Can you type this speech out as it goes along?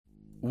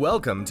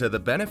Welcome to the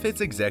Benefits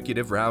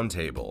Executive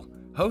Roundtable,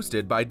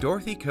 hosted by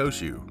Dorothy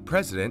Koshu,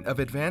 President of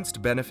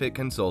Advanced Benefit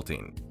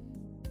Consulting.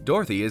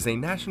 Dorothy is a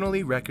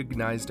nationally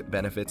recognized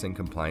benefits and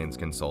compliance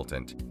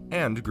consultant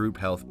and group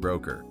health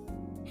broker.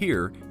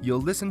 Here,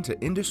 you'll listen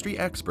to industry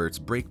experts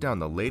break down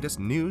the latest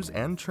news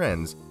and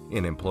trends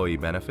in employee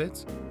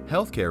benefits,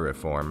 healthcare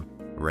reform,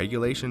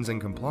 regulations and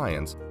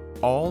compliance,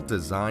 all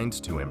designed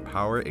to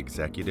empower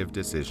executive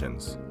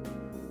decisions.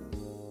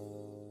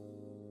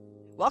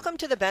 Welcome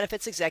to the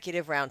Benefits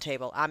Executive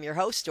Roundtable. I'm your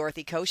host,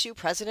 Dorothy Koshu,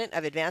 President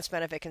of Advanced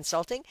Benefit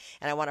Consulting,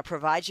 and I want to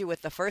provide you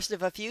with the first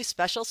of a few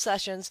special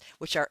sessions,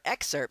 which are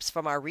excerpts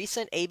from our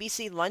recent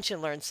ABC Lunch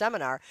and Learn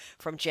seminar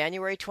from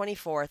January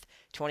 24th,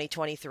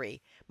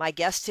 2023. My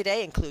guests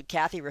today include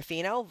Kathy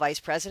Ruffino, Vice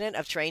President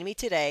of Train Me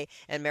Today,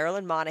 and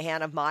Marilyn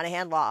Monahan of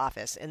Monahan Law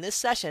Office. In this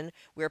session,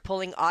 we're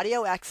pulling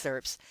audio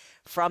excerpts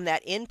from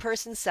that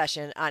in-person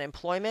session on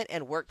employment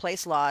and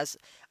workplace laws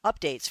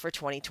updates for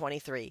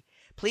 2023.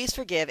 Please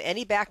forgive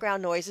any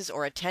background noises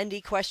or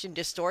attendee question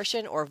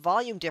distortion or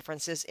volume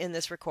differences in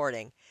this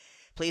recording.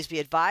 Please be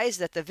advised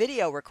that the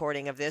video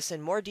recording of this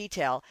in more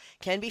detail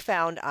can be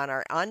found on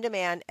our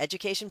on-demand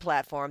education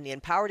platform, the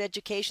Empowered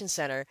Education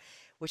Center,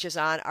 which is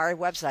on our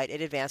website at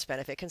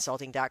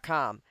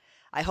advancedbenefitconsulting.com.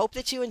 I hope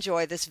that you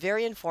enjoy this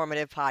very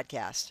informative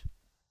podcast.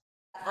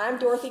 I'm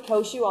Dorothy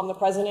Koshu. I'm the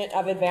President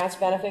of Advanced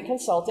Benefit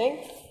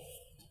Consulting.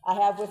 I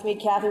have with me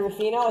Kathy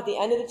Ruffino at the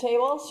end of the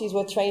table. She's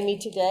with Train Me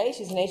Today.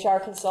 She's an HR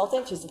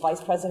consultant. She's the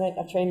Vice President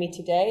of Train Me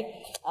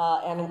Today.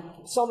 And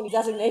so many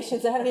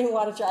designations, I don't even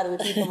want to try to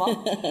repeat them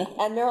all.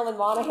 And Marilyn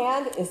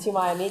Monahan is to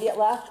my immediate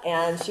left,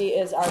 and she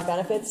is our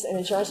benefits and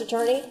insurance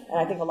attorney. And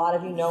I think a lot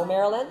of you know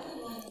Marilyn.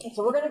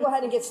 So we're going to go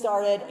ahead and get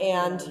started.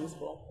 And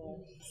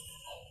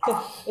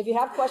if you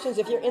have questions,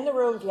 if you're in the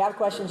room, if you have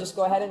questions, just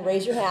go ahead and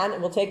raise your hand,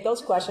 and we'll take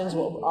those questions.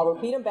 I'll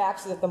repeat them back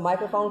so that the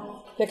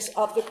microphone picks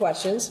up the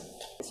questions.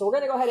 So we're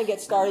going to go ahead and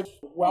get started.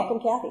 Welcome,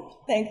 Kathy.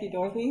 Thank you,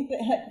 Dorothy.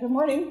 Good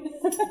morning.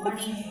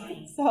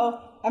 So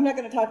I'm not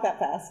going to talk that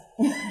fast.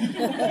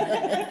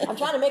 I'm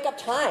trying to make up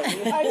time.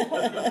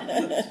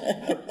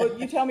 Well,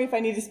 you tell me if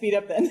I need to speed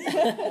up then.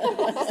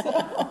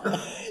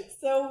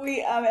 So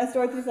we, as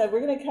Dorothy said,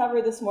 we're going to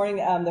cover this morning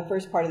the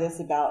first part of this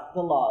about the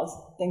laws,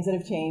 things that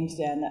have changed,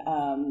 and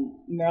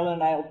Marilyn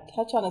and I will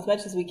touch on as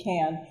much as we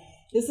can.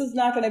 This is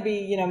not going to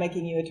be,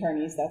 making you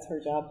attorneys. That's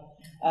her job.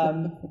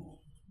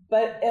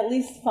 But at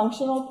least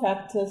functional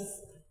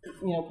practice,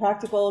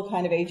 practical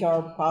kind of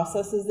HR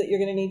processes that you're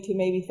going to need to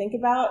maybe think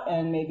about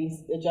and maybe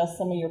adjust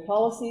some of your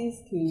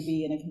policies to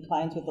be in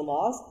compliance with the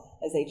laws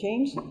as they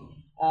change.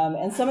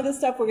 And some of the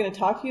stuff we're going to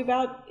talk to you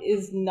about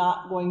is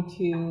not going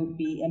to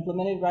be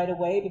implemented right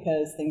away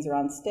because things are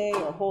on stay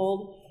or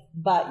hold,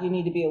 but you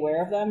need to be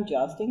aware of them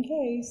just in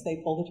case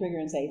they pull the trigger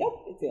and say,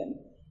 nope, it's in.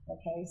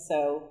 Okay,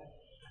 so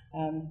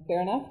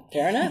fair enough?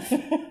 Fair enough.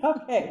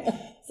 Okay,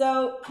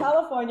 so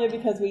California,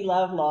 because we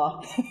love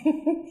law,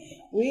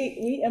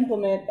 we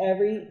implement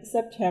every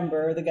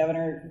September. The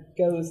governor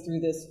goes through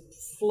this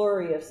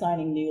flurry of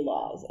signing new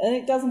laws. And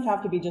it doesn't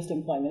have to be just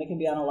employment. It can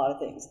be on a lot of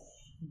things.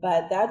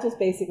 But that just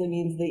basically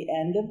means the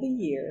end of the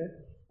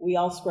year, we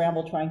all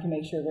scramble trying to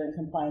make sure we're in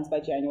compliance by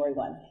January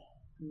 1.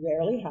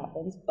 Rarely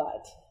happens,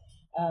 but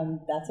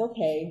that's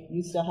okay.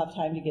 You still have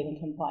time to get in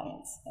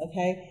compliance,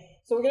 okay?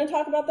 So we're going to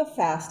talk about the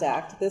FAST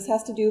Act. This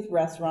has to do with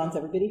restaurants.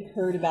 Everybody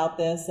heard about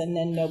this, and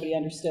then nobody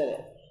understood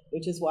it,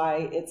 which is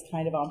why it's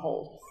kind of on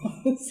hold.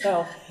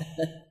 So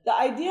the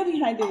idea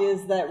behind it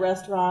is that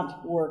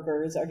restaurant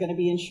workers are going to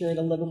be insured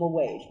a livable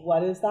wage.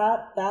 What is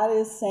that? That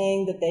is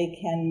saying that they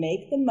can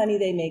make the money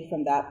they make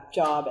from that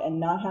job and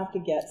not have to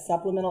get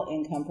supplemental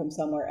income from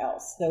somewhere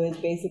else. So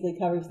it basically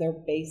covers their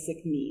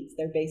basic needs,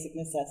 their basic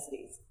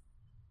necessities.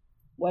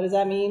 What does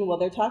that mean? Well,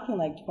 they're talking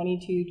like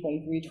 $22,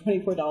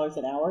 $23, $24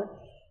 an hour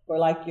for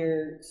like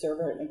your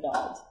server at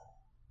McDonald's.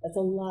 That's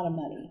a lot of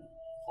money.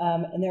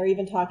 And they're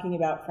even talking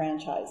about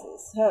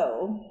franchises.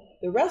 So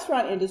the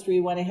restaurant industry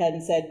went ahead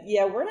and said,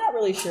 yeah, we're not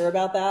really sure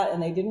about that,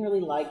 and they didn't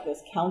really like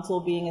this council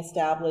being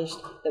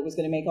established that was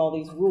going to make all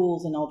these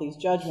rules and all these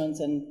judgments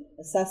and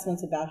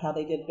assessments about how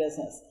they did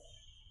business.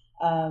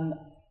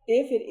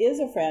 If it is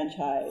a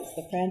franchise,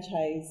 the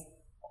franchise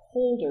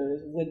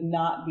holders would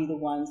not be the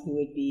ones who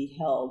would be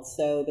held.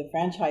 So the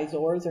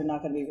franchisors are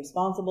not going to be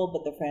responsible,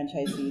 but the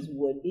franchisees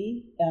would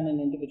be on an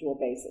individual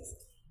basis.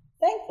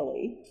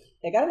 Thankfully,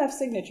 they got enough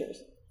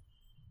signatures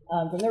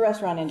from the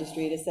restaurant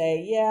industry to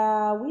say,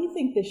 yeah, we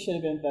think this should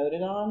have been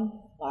voted on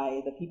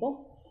by the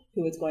people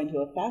who it's going to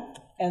affect.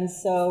 And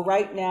so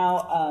right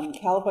now,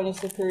 California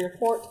Superior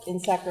Court in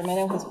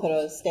Sacramento has put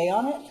a stay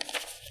on it.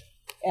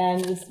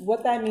 And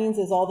what that means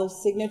is all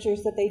those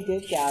signatures that they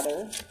did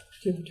gather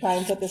to try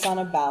and put this on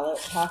a ballot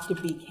have to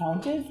be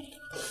counted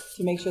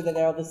to make sure that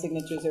all the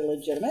signatures are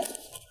legitimate.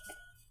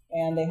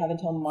 And they have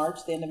until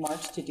March, the end of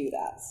March, to do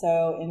that.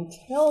 So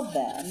until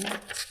then,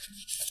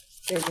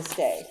 there's a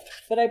stay.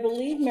 But I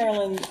believe,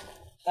 Marilyn,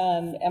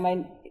 am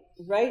I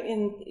right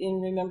in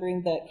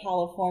remembering that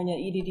California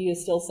EDD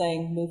is still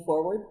saying move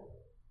forward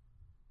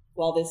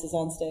while this is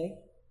on stay?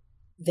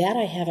 That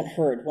I haven't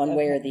heard one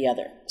way or the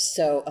other.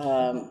 So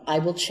I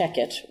will check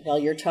it while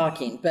you're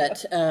talking,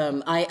 but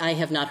I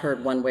have not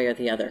heard one way or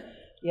the other.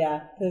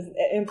 Yeah, because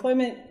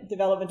Employment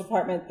Development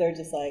Department, they're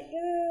just like,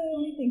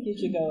 we think you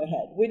should go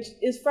ahead, which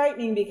is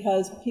frightening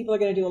because people are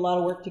going to do a lot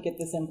of work to get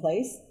this in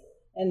place,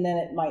 and then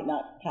it might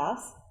not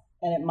pass,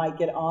 and it might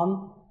get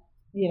on,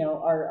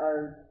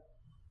 our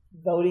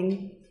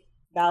voting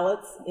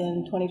ballots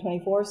in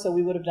 2024, so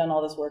we would have done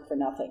all this work for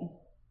nothing.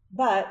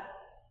 But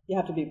you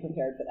have to be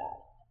prepared for that.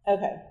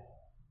 Okay.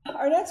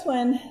 Our next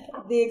one,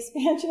 the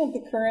expansion of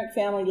the current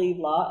family leave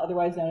law,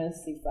 otherwise known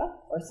as CFRA,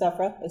 or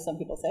SEFRA, as some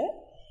people say it,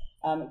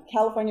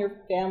 California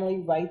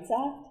Family Rights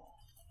Act.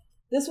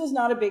 This was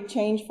not a big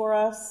change for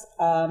us.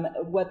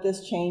 What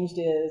this changed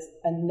is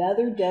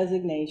another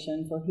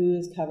designation for who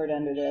is covered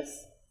under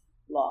this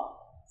law.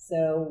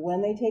 So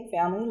when they take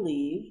family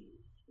leave,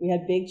 we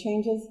had big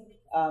changes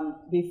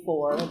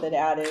before that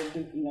added,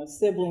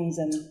 siblings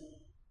and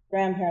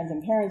grandparents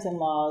and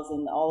parents-in-laws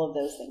and all of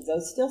those things.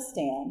 Those still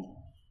stand.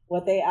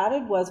 What they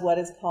added was what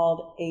is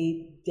called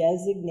a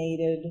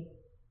designated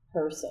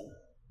person.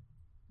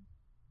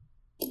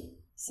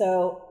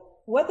 So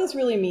what this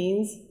really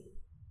means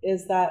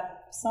is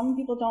that some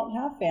people don't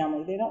have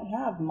family. They don't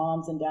have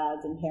moms and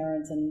dads and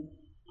parents and,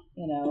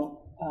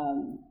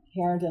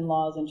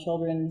 parent-in-laws and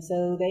children,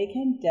 so they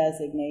can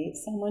designate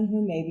someone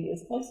who maybe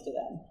is close to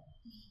them.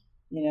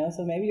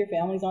 So maybe your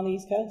family's on the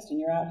East Coast and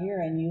you're out here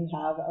and you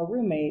have a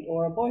roommate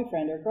or a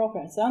boyfriend or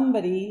girlfriend,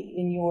 somebody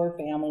in your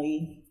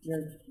family,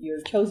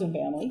 your chosen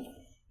family,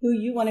 who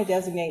you want to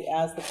designate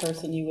as the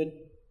person you would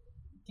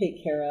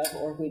take care of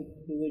or who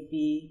would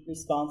be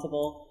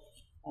responsible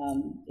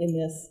in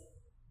this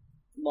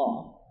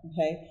law,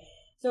 okay?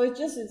 So it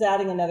just is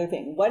adding another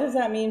thing. What does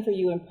that mean for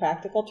you in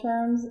practical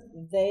terms?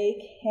 They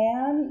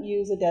can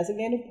use a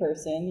designated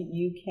person.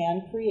 You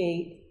can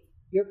create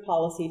your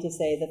policy to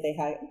say that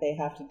they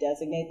have to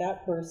designate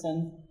that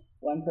person,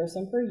 one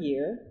person per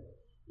year.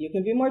 You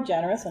can be more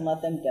generous and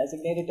let them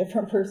designate a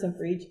different person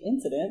for each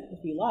incident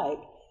if you like,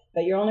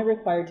 but you're only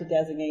required to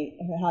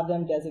have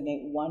them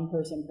designate one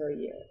person per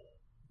year.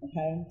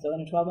 Okay, so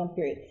in a 12-month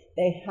period,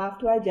 they have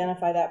to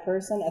identify that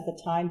person at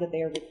the time that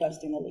they are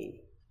requesting the leave.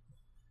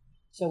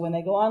 So when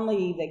they go on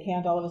leave, they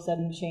can't all of a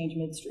sudden change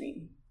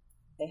midstream.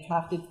 They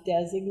have to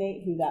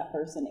designate who that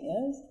person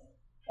is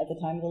at the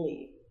time of the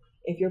leave.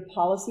 If your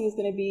policy is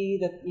going to be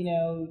that,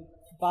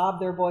 Bob,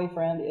 their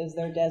boyfriend, is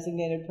their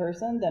designated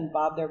person, then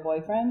Bob, their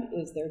boyfriend,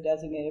 is their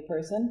designated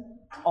person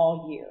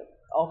all year,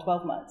 all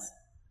 12 months.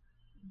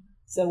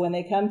 So when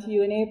they come to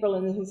you in April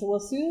and they say, well,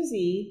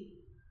 Susie,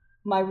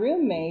 my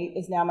roommate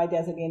is now my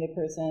designated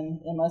person,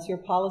 unless your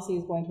policy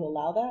is going to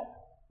allow that,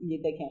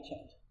 they can't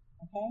change,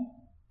 okay?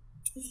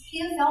 Is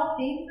PFL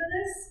paying for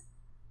this?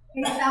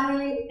 Is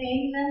family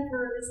paying them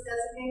for this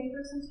designated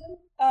person too?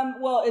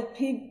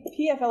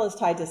 PFL is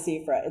tied to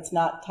CFRA. It's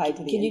not tied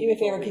to the. Can you do me a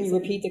favor? Can you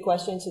repeat the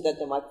question so that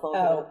the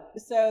microphone?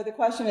 So the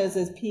question is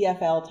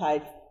PFL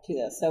tied to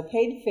this? So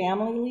paid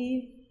family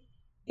leave,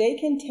 they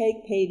can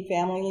take paid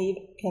family leave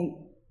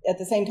at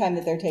the same time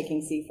that they're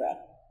taking CFRA.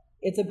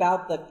 It's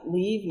about the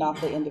leave, not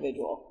the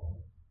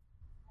individual.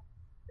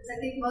 Because I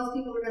think most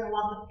people are going to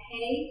want the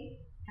pay,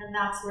 and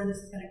that's where this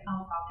is going to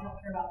come from. They don't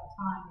care about the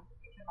time;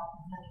 they care about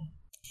the money.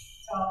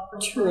 So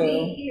for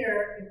me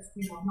here, it's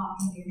not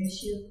going to be an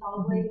issue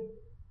probably.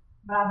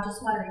 Mm-hmm. But I'm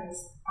just wondering,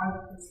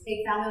 is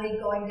paid family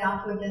going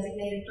down to a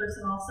designated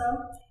person also?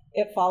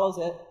 It follows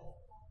it.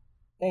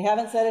 They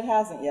haven't said it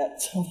hasn't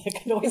yet, so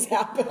that could always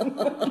happen.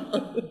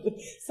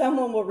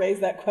 Someone will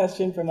raise that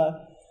question from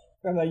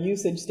a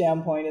usage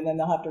standpoint, and then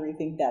they'll have to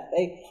rethink that.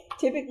 They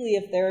typically,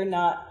 if they're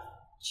not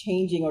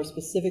changing or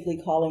specifically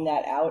calling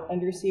that out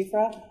under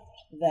CFRA,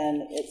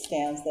 then it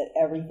stands that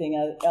everything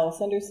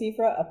else under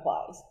CFRA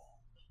applies.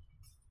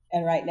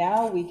 And right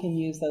now, we can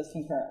use those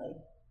concurrently.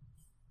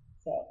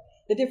 So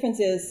the difference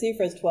is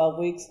CFRA is 12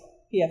 weeks,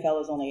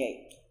 PFL is only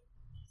 8.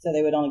 So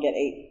they would only get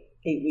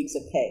 8 weeks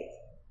of pay.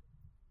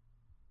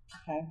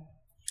 Okay.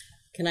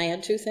 Can I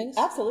add 2 things?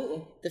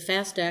 Absolutely. The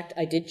FAST Act,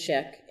 I did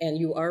check, and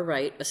you are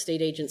right. A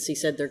state agency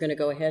said they're going to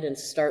go ahead and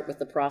start with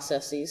the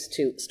processes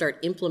to start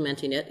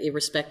implementing it,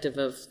 irrespective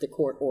of the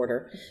court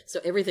order.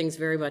 So everything's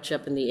very much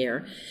up in the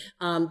air.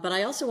 But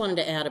I also wanted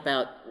to add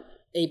about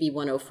AB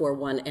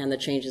 1041 and the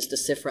changes to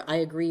CFRA. I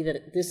agree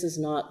that this is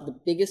not the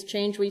biggest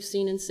change we've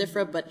seen in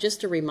CFRA, but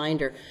just a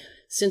reminder,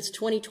 since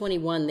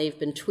 2021, they've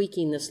been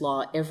tweaking this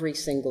law every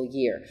single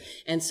year.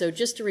 And so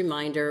just a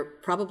reminder,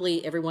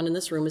 probably everyone in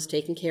this room is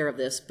taking care of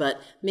this, but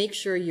make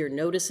sure your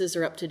notices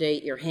are up to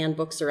date, your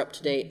handbooks are up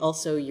to date,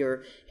 also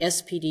your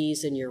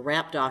SPDs and your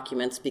WRAP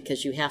documents,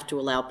 because you have to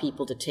allow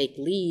people to take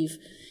leave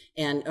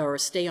or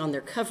stay on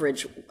their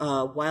coverage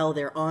while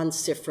they're on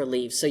CFRA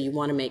leave. So you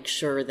want to make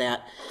sure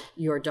that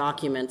your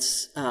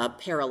documents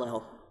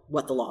parallel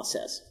what the law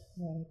says.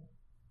 Right.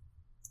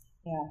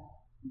 Yeah.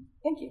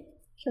 Thank you.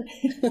 Sure.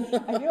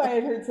 I knew I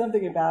had heard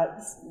something about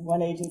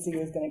one agency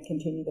was going to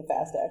continue the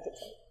FAST Act.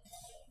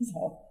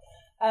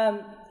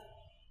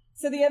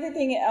 So the other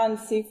thing on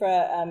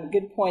CFRA,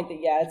 good point that,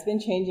 it's been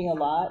changing a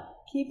lot.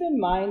 keep in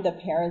mind the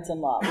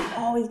parents-in-law. We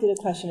always get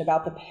a question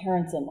about the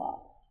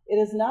parents-in-law. It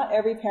is not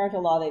every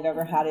parent-in-law they've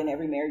ever had in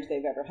every marriage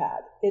they've ever had.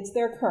 It's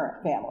their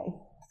current family.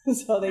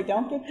 So they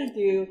don't get to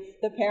do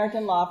the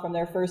parent-in-law from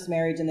their first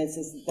marriage and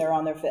they're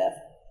on their fifth.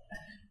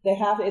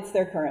 It's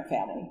their current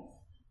family.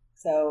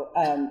 So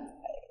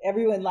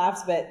everyone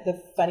laughs, but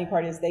the funny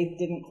part is they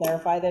didn't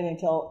clarify that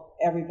until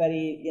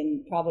everybody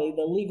in probably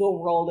the legal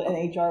world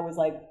and HR was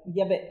like,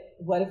 yeah, but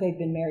what if they've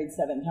been married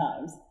 7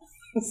 times?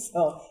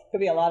 So could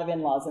be a lot of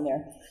in-laws in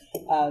there.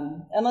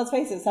 And let's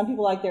face it, some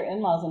people like their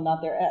in-laws and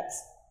not their ex.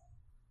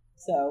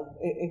 So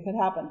it could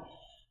happen.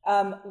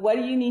 What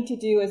do you need to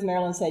do? As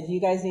Marilyn said, you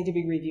guys need to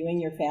be reviewing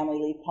your family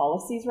leave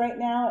policies right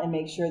now and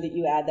make sure that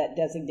you add that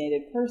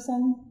designated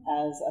person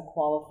as a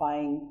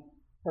qualifying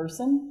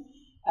person.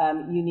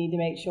 You need to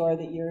make sure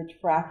that you're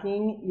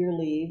tracking your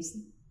leaves.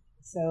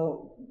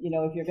 So,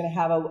 if you're going to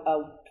have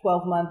a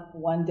 12-month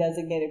one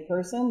designated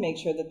person, make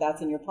sure that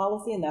that's in your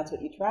policy and that's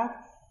what you track.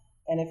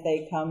 And if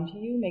they come to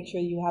you, make sure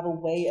you have a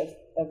way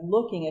of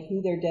looking at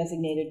who their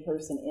designated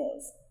person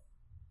is.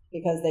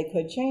 Because they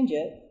could change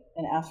it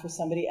and ask for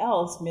somebody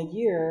else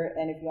mid-year,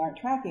 and if you aren't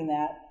tracking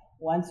that,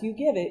 once you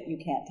give it, you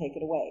can't take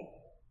it away.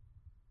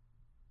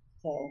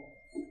 So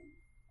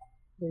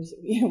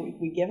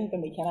we give it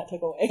and we cannot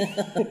take away.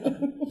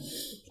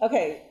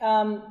 Okay,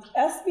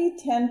 SB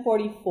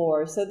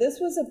 1044. So this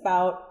was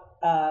about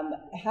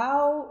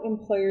how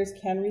employers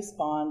can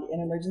respond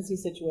in emergency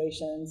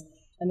situations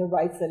and the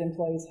rights that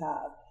employees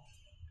have.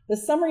 The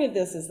summary of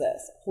this is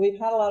this. We've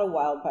had a lot of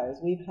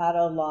wildfires. We've had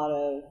a lot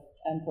of,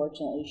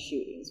 unfortunately,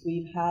 shootings.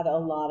 We've had a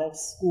lot of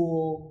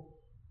school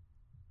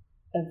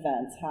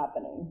events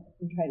happening.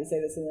 I'm trying to say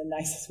this in the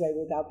nicest way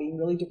without being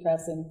really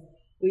depressing.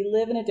 We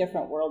live in a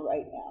different world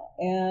right now,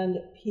 and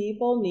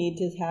people need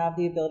to have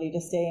the ability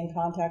to stay in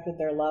contact with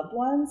their loved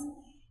ones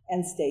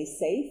and stay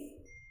safe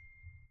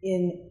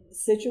in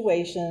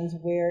situations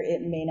where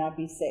it may not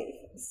be safe.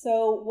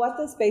 So what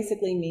this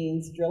basically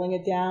means, drilling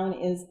it down,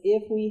 is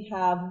if we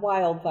have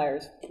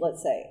wildfires,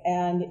 let's say,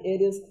 and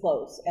it is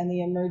close, and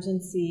the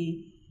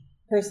emergency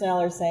personnel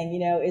are saying,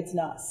 it's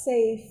not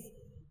safe,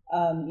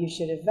 you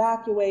should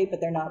evacuate, but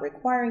they're not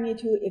requiring you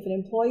to. If an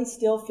employee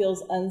still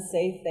feels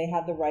unsafe, they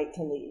have the right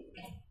to leave.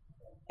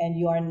 And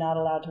you are not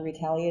allowed to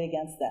retaliate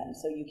against them.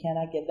 So you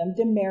cannot give them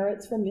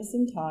demerits for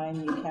missing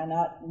time. You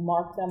cannot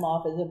mark them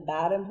off as a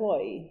bad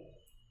employee.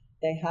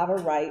 They have a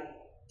right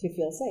to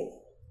feel safe.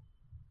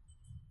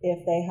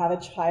 If they have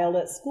a child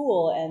at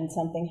school and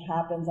something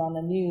happens on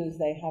the news,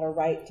 they have a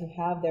right to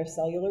have their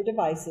cellular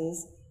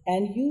devices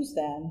and use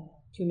them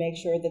to make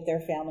sure that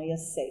their family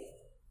is safe.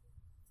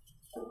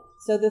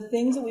 So the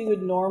things that we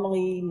would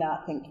normally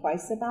not think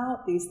twice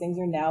about, these things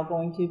are now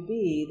going to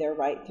be their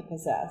right to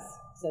possess.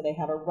 So they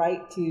have a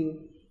right to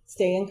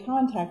stay in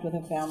contact with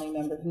a family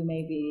member who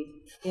may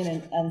be in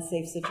an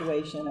unsafe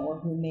situation or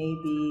who may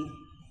be,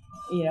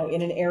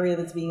 in an area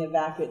that's being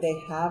evacuated. They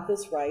have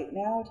this right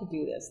now to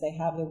do this. They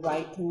have the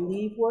right to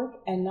leave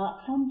work and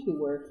not come to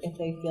work if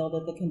they feel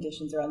that the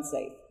conditions are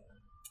unsafe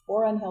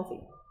or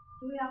unhealthy.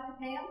 Do we have to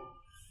pay them?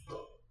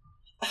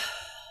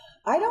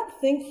 I don't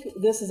think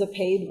this is a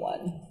paid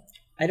one.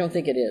 I don't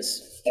think it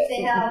is. If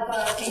they have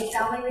paid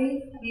family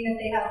leave, if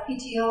they have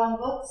PTO on the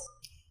books?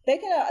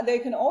 They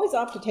can always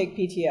opt to take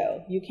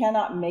PTO. You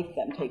cannot make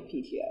them take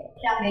PTO.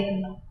 Can't make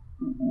them though.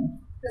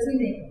 Because we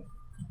make them.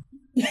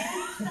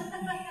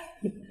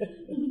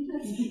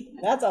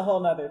 That's a whole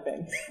nother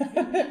thing.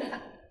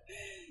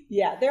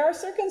 Yeah, there are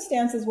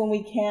circumstances when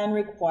we can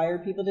require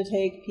people to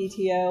take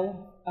PTO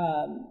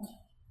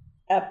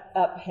up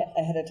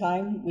ahead of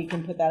time. We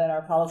can put that in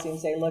our policy and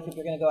say, look, if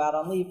you're going to go out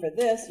on leave for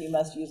this, you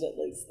must use at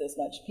least this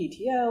much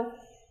PTO.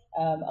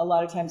 A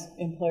lot of times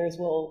employers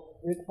will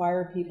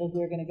require people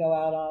who are going to go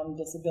out on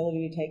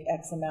disability to take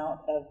X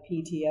amount of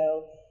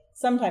PTO.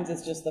 Sometimes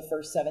it's just the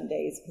first 7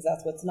 days because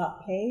that's what's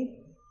not paid.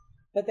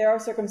 But there are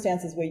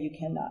circumstances where you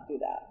cannot do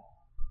that.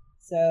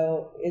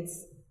 So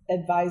it's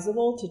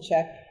advisable to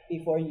check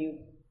before you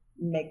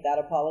make that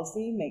a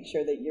policy. Make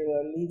sure that you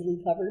are legally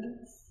covered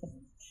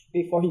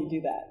before you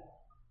do that.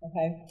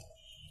 Okay?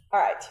 All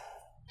right.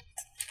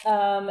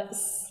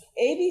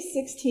 AB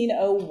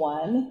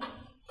 1601.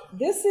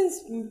 This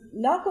is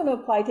not going to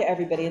apply to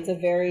everybody. It's a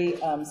very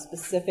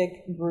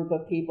specific group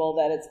of people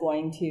that it's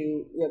going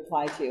to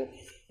apply to.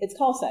 It's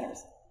call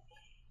centers.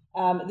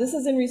 This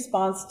is in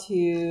response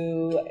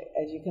to,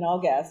 as you can all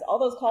guess, all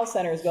those call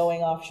centers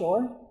going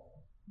offshore.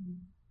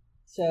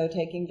 So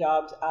taking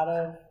jobs out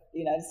of the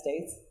United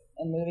States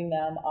and moving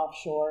them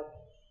offshore.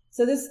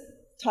 So this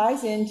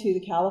ties into the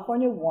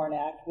California WARN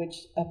Act, which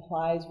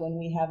applies when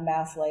we have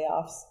mass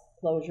layoffs,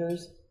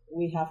 closures.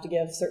 We have to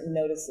give certain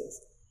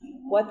notices.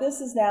 What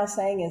this is now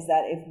saying is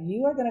that if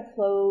you are going to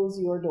close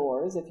your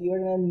doors, if you are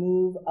going to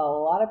move a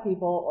lot of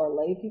people or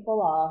lay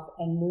people off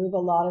and move a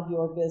lot of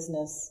your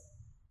business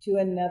to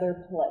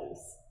another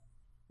place,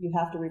 you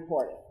have to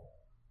report it.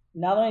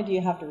 Not only do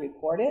you have to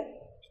report it,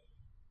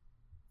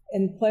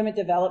 Employment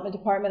Development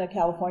Department of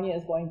California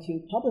is going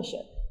to publish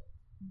it.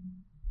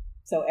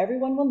 So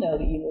everyone will know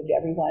that you moved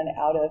everyone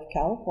out of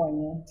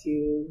California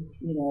to,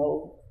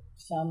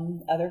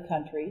 some other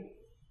country,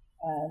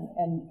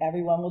 and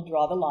everyone will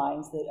draw the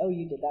lines that, oh,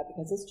 you did that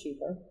because it's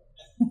cheaper.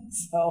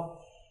 So,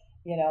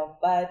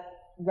 but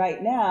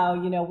right now,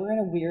 we're in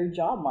a weird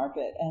job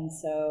market, and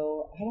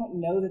so I don't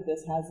know that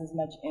this has as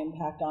much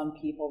impact on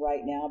people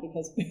right now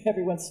because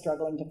everyone's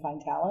struggling to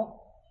find talent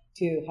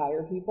to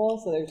hire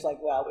people. So there's like,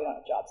 well, we don't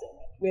have jobs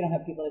anyway. We don't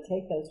have people to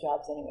take those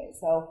jobs anyway.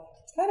 So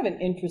it's kind of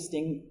an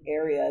interesting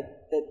area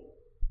that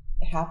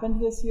happened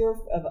this year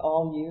of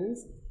all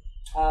years.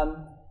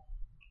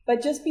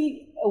 But just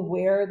be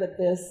aware that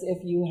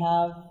if you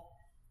have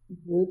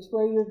groups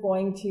where you're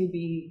going to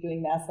be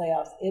doing mass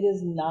layoffs, it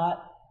is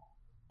not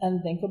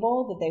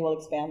unthinkable that they will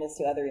expand this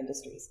to other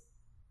industries.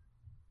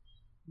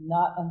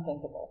 Not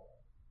unthinkable.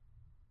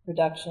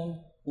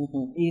 Production,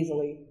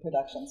 easily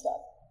production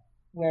stuff,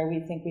 where we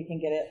think we can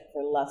get it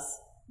for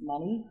less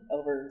money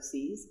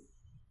overseas.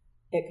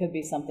 It could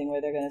be something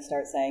where they're going to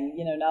start saying,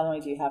 not only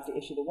do you have to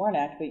issue the WARN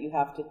Act, but you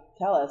have to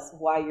tell us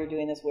why you're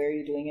doing this, where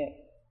you're doing it,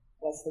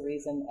 what's the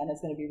reason, and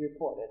it's going to be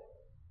reported.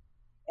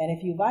 And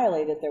if you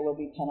violate it, there will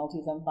be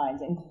penalties and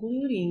fines,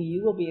 including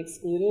you will be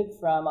excluded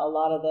from a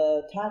lot of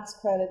the tax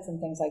credits and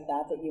things like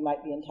that you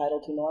might be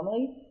entitled to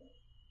normally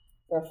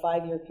for a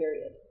 5-year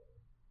period.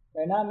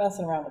 They're not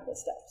messing around with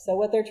this stuff. So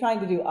what they're trying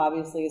to do,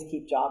 obviously, is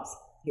keep jobs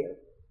here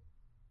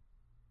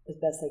as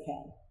best they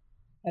can.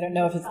 I don't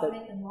know if it's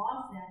making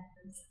laws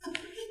then.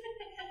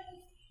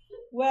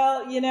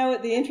 Well,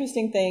 the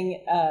interesting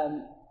thing,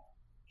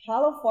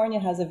 California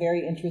has a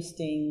very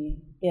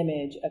interesting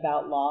image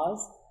about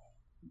laws,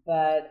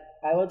 but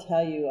I will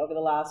tell you, over the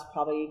last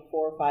probably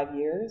 4 or 5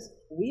 years,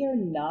 we are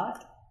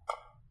not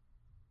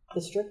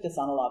the strictest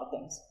on a lot of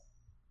things.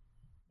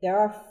 There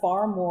are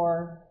far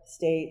more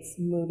states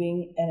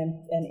moving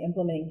and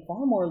implementing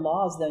far more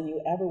laws than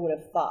you ever would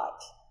have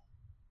thought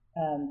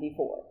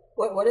before.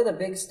 What are the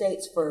big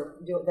states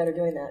that are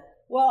doing that?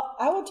 Well,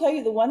 I will tell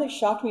you, the one that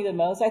shocked me the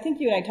most, I think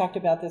you and I talked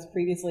about this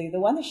previously, the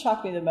one that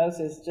shocked me the most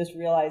is just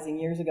realizing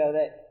years ago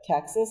that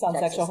Texas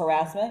sexual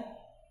harassment,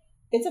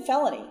 it's a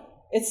felony.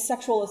 It's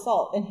sexual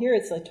assault. And here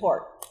it's a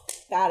tort.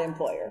 Bad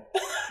employer.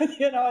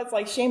 It's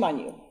like, shame on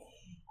you.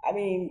 I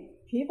mean,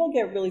 people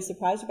get really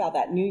surprised about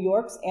that. New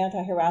York's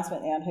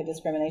anti-harassment and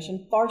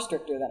anti-discrimination, far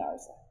stricter than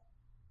ours.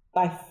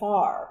 By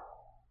far.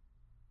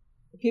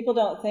 People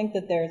don't think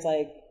that there's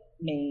like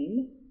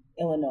Maine,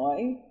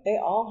 Illinois, they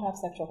all have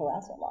sexual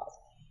harassment laws.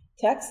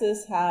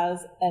 Texas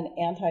has an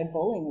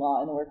anti-bullying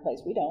law in the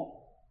workplace. We don't.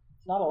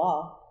 It's not a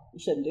law. You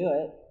shouldn't do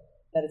it,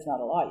 but it's not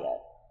a law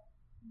yet.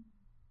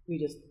 We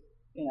just,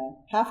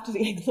 have to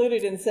include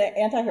it in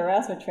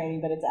anti-harassment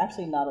training, but it's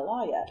actually not a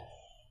law yet.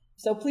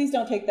 So please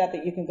don't take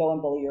that you can go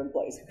and bully your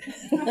employees.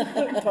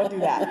 Don't do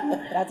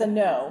that. That's a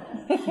no.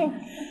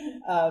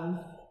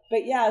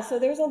 But yeah, so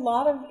there's a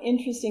lot of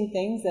interesting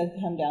things that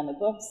come down the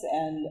books,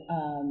 and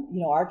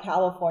our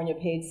California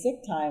paid sick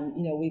time,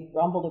 we've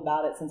grumbled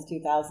about it since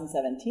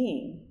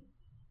 2017.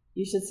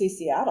 You should see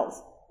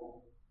Seattle's.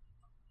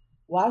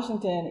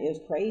 Washington is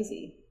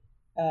crazy.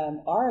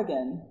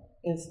 Oregon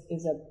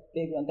is a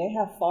big one. They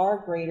have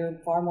far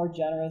more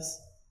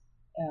generous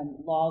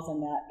laws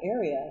in that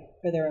area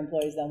for their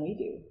employees than we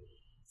do.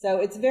 So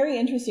it's very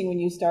interesting when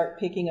you start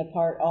picking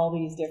apart all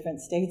these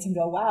different states and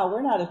go, wow,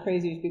 we're not as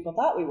crazy as people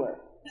thought we were.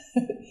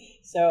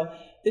 So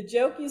the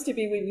joke used to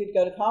be we'd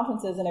go to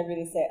conferences and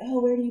everybody would say,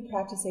 oh, where do you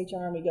practice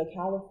HR? And we go,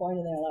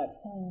 California. And they're like,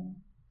 oh,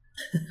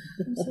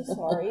 I'm so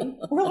sorry.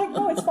 We're like,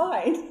 no, it's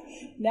fine.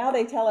 Now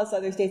they tell us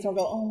other states and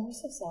we'll go, oh, we're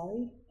so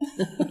sorry.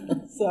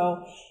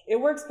 So it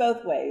works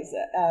both ways.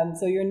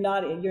 So you're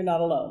not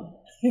alone.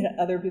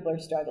 Other people are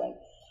struggling.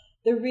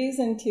 The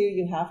reason, too,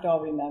 you have to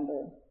all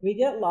remember, we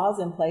get laws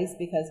in place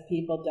because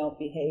people don't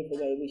behave the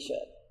way we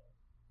should.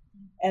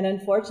 And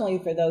unfortunately,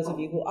 for those of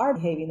you who are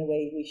behaving the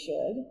way we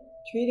should,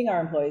 treating our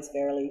employees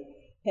fairly,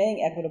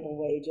 paying equitable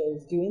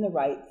wages, doing the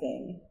right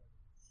thing,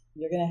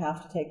 you're going to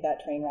have to take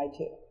that train ride,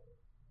 too.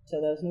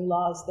 So those new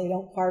laws, they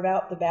don't carve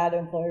out the bad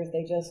employers,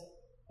 they just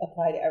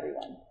apply to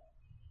everyone.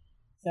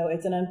 So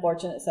it's an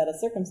unfortunate set of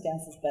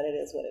circumstances, but it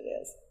is what it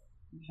is.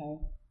 Okay.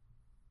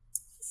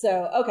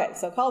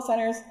 So call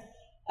centers.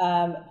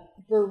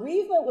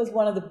 Bereavement was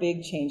one of the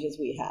big changes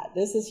we had.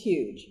 This is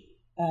huge.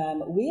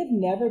 We have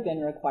never been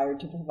required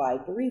to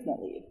provide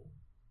bereavement leave,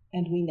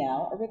 and we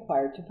now are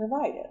required to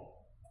provide it.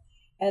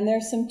 And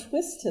there's some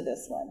twists to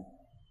this one.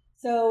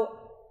 So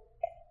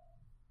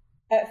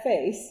at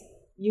face,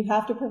 you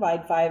have to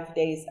provide 5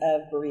 days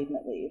of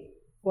bereavement leave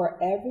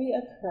for every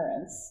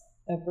occurrence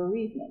of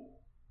bereavement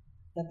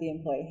that the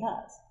employee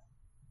has.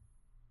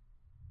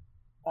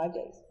 5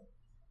 days.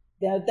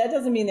 Now, that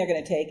doesn't mean they're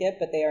going to take it,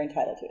 but they are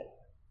entitled to it.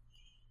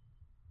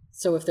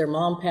 So if their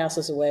mom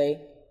passes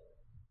away,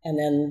 and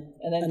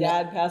then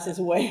dad passes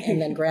away, and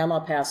then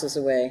grandma passes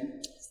away,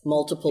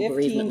 multiple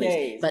bereavement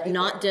days, leaves, but right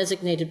not there.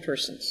 designated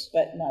persons.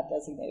 But not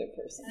designated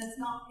persons. And it's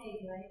not paid,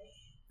 right?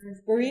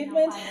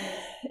 Bereavement,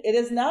 it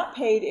is not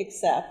paid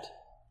except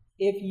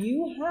if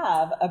you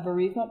have a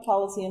bereavement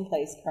policy in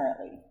place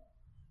currently.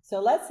 So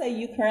let's say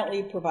you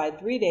currently provide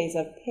 3 days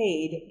of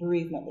paid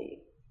bereavement leave.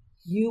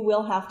 You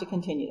will have to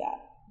continue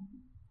that.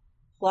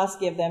 plus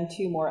give them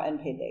 2 more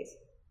unpaid days.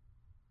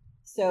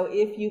 So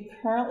if you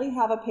currently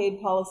have a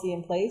paid policy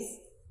in place,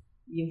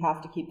 you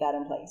have to keep that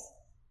in place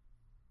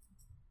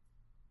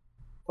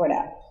for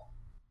now.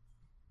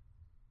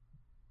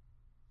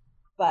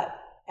 But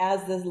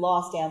as this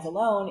law stands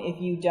alone, if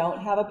you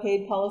don't have a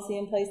paid policy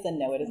in place, then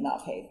no, it is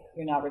not paid.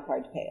 You're not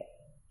required to pay it.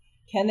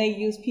 Can they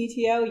use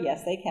PTO?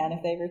 Yes, they can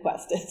if they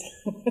request it.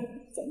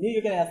 So I knew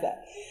you were going to ask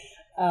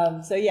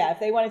that. So yeah, if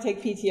they want to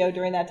take PTO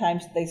during that time,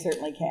 they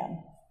certainly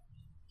can.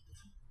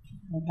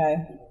 Okay.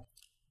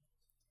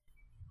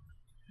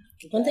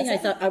 One thing I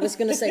thought I was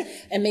going to say,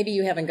 and maybe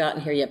you haven't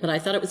gotten here yet, but I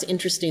thought it was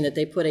interesting that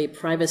they put a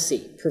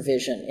privacy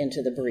provision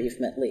into the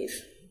bereavement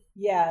leave.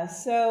 Yeah,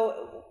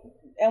 so,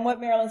 and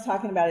what Marilyn's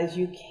talking about is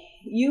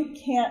you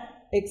can't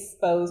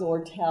expose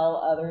or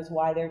tell others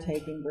why they're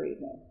taking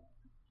bereavement.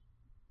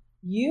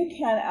 You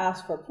can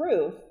ask for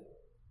proof,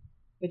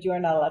 but you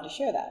are not allowed to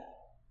share that.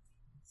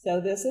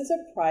 So this is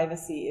a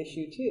privacy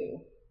issue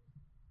too.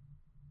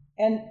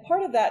 And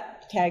part of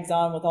that tags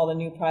on with all the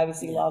new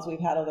privacy laws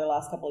we've had over the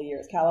last couple of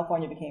years.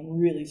 California became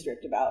really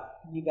strict about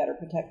you better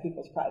protect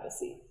people's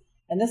privacy.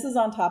 And this is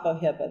on top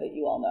of HIPAA that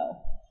you all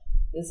know.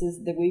 This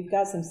is that we've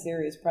got some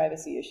serious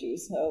privacy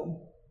issues.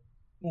 So,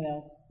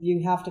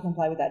 you have to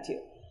comply with that too.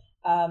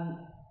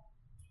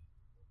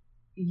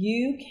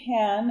 You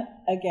can,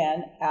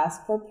 again,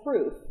 ask for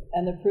proof.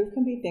 And the proof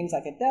can be things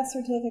like a death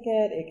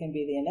certificate. It can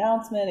be the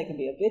announcement. It can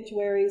be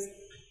obituaries.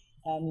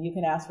 You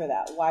can ask for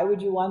that. Why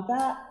would you want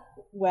that?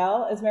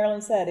 Well, as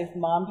Marilyn said, if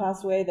mom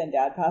passed away, then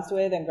dad passed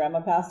away, then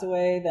grandma passed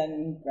away,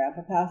 then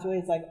grandpa passed away,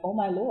 it's like, oh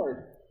my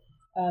Lord.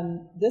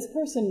 This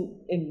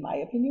person, in my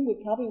opinion,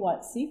 would probably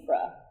want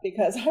CFRA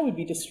because I would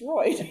be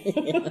destroyed.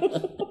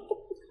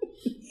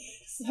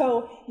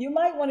 So you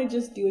might want to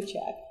just do a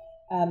check.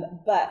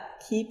 But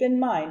keep in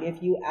mind,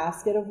 if you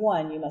ask it of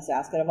one, you must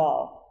ask it of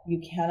all. You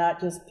cannot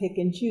just pick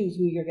and choose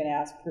who you're going to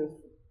ask proof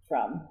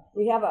from.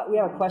 We have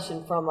a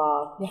question from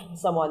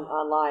someone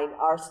online.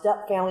 Are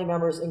step family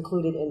members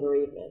included in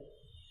bereavement?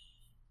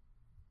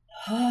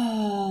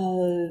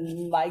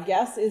 My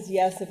guess is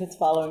yes if it's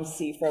following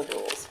CFRA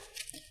rules.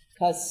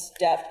 Because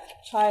step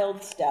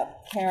child,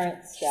 step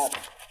parent, step.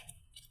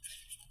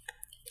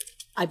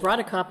 I brought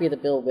a copy of the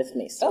bill with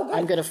me, so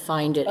I'm going to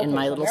find it in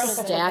my little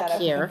stack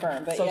here.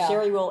 So yeah.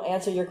 Sherry will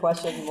answer your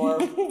question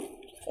more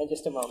in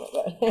just a moment.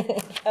 But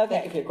okay.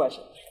 Thank you for your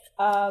question.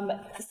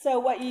 So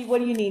what do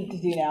you need to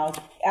do now?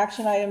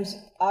 Action items,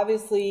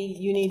 obviously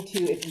you need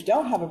to, if you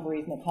don't have a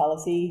bereavement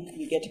policy,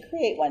 you get to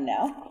create one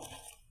now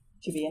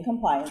to be in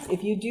compliance.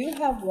 If you do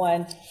have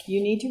one,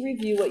 you need to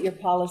review what your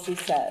policy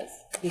says,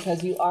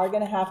 because you are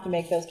going to have to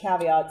make those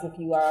caveats if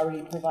you are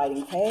already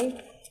providing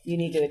pay. You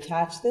need to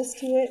attach this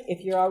to it.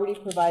 If you're already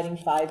providing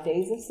 5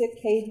 days of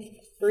sick paid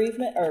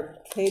bereavement or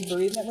paid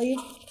bereavement leave,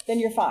 then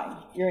you're fine.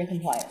 You're in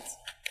compliance.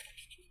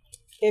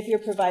 If you're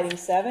providing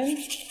 7,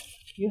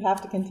 you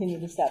have to continue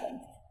the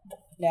 7.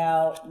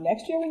 Now,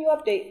 next year when you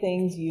update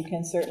things, you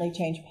can certainly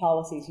change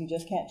policies. You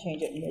just can't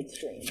change it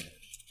midstream.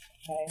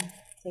 Okay?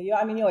 So you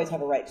always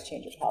have a right to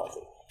change your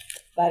policy.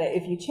 But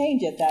if you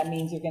change it, that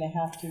means you're going to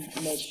have to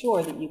make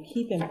sure that you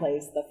keep in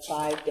place the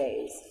 5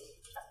 days.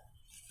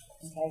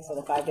 Okay, so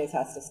the 5 days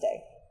has to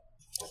stay.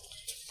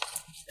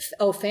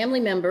 Family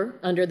member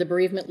under the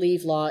bereavement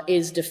leave law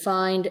is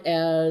defined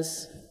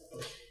as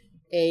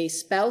a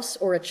spouse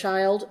or a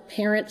child,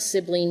 parent,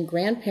 sibling,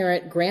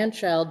 grandparent,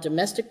 grandchild,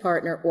 domestic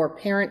partner, or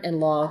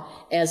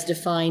parent-in-law as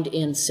defined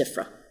in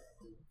CFRA.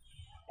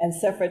 And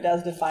CFRA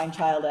does define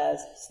child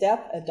as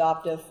step,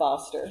 adoptive,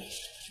 foster.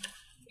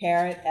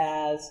 Parent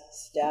as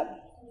step.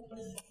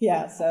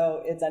 Yeah,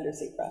 so it's under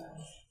CFRA.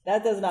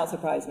 That does not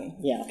surprise me.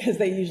 Yeah. Because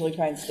they usually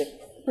try and stick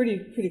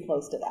pretty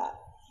close to that.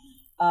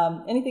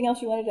 Anything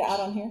else you wanted to add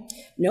on here?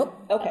 Nope.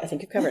 Okay. I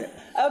think you covered it.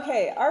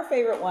 Okay, our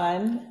favorite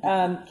one,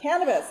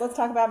 cannabis. Let's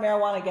talk about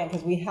marijuana again,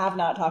 because we have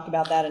not talked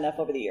about that enough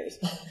over the years.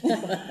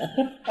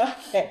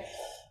 Okay.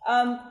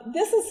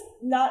 This is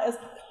not as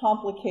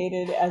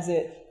complicated as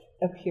it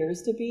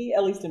appears to be,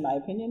 at least in my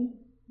opinion.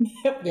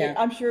 Yeah.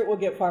 I'm sure it will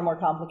get far more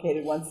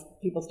complicated once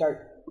people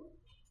start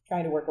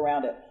trying to work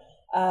around it.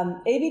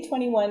 AB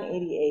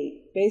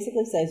 2188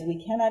 basically says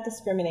we cannot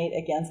discriminate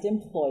against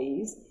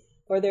employees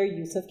for their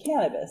use of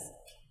cannabis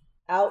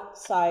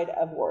outside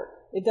of work.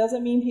 It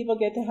doesn't mean people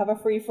get to have a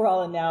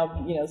free-for-all and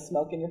now,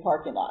 smoke in your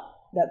parking lot.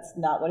 That's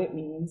not what it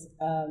means.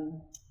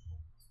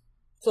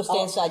 So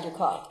stay inside your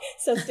car.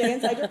 So stay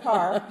inside your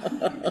car.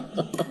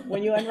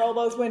 When you unroll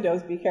those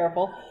windows, be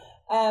careful.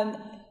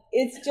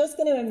 It's just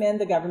going to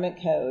amend the government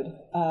code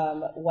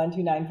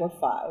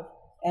 12945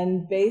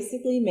 and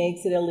basically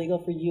makes it illegal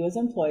for you as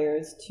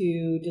employers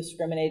to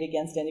discriminate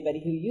against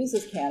anybody who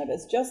uses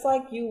cannabis, just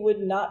like you would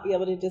not be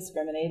able to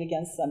discriminate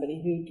against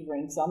somebody who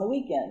drinks on the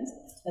weekends,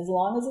 as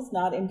long as it's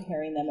not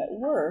impairing them at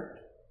work.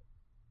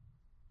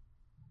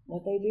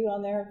 What they do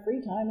on their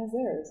free time is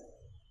theirs.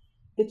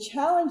 The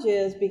challenge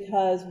is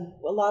because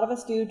a lot of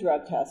us do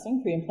drug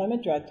testing,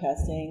 pre-employment drug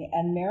testing,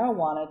 and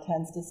marijuana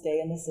tends to stay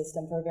in the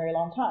system for a very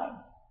long time.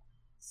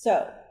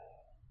 So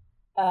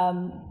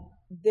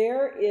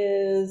there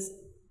is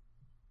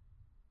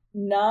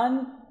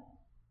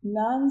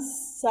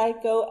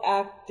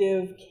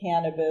non-psychoactive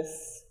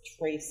cannabis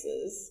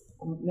traces,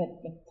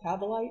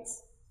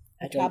 metabolites.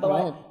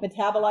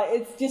 Metabolite.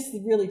 It's just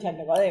really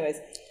technical. Anyways,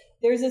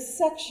 there's a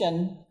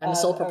section. I'm a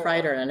sole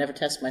proprietor and I never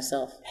test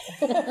myself.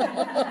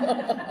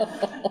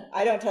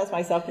 I don't test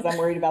myself because I'm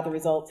worried about the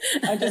results.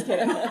 I'm just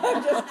kidding.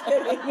 I'm just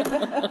kidding.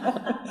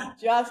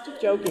 Just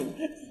joking.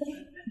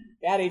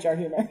 Bad HR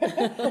humor.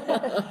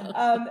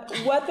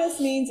 What this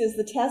means is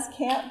the test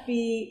can't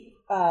be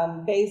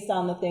based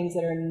on the things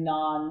that are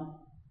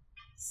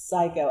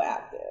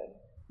non-psychoactive.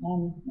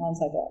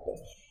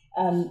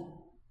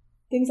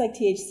 Things like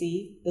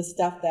THC, the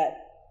stuff that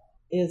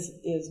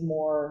is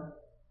more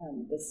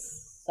the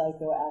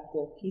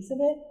psychoactive piece of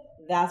it,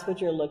 that's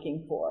what you're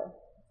looking for.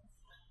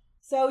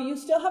 So you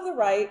still have the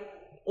right,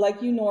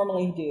 like you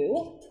normally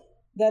do,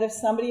 that if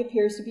somebody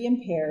appears to be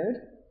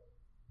impaired,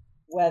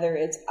 whether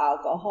it's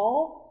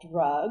alcohol,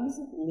 drugs,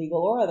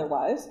 legal or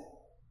otherwise,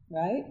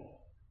 right?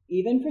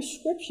 Even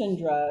prescription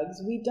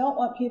drugs, we don't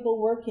want people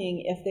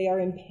working if they are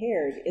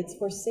impaired. It's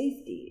for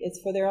safety.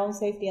 It's for their own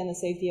safety and the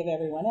safety of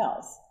everyone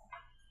else.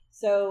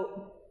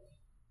 So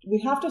we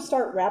have to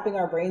start wrapping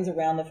our brains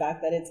around the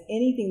fact that it's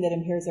anything that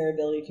impairs their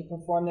ability to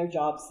perform their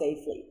job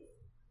safely.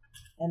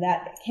 And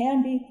that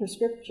can be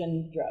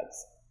prescription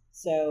drugs.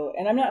 So,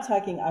 and I'm not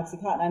talking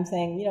Oxycontin, I'm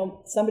saying,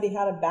 somebody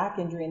had a back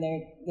injury and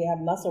they have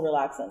muscle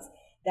relaxants.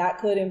 That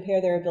could impair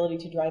their ability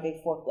to drive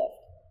a forklift.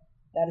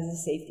 That is a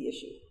safety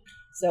issue.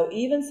 So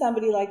even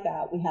somebody like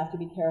that, we have to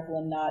be careful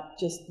and not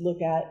just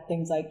look at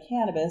things like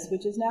cannabis,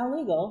 which is now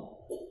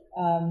legal,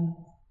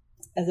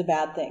 as a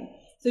bad thing.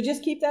 So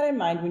just keep that in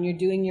mind when you're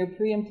doing your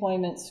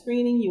pre-employment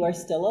screening. You are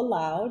still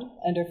allowed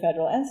under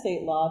federal and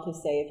state law to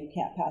say if you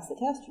can't pass the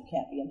test, you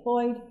can't be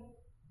employed.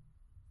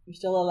 You're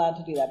still allowed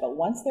to do that. But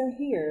once they're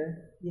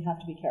here, you have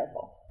to be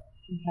careful.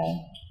 Okay?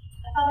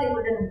 I thought they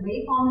were going to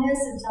wait on this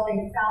until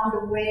they found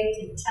a way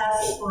to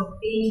test for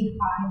being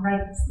high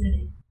right this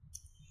minute.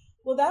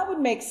 Well, that would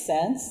make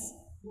sense.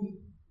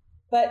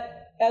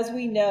 But as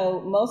we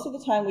know, most of the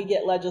time we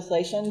get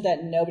legislation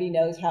that nobody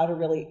knows how to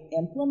really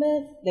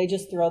implement. They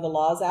just throw the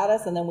laws at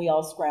us and then we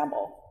all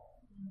scramble,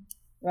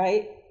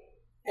 right?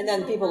 And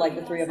then people like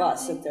the three of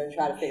us sit there and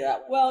try to figure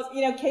out. Well,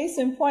 case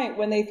in point,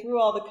 when they threw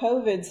all the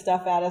COVID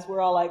stuff at us, we're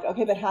all like,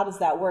 okay, but how does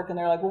that work? And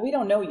they're like, well, we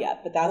don't know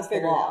yet, but that's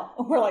the law.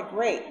 We're like,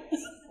 great.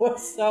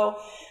 So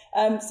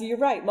you're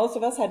right. Most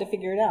of us had to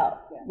figure it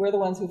out. Yeah. We're the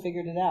ones who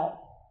figured it out.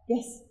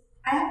 Yes?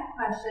 I have a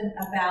question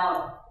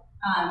about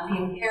the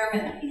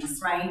impairment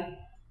piece, right?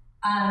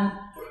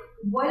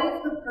 What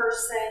if the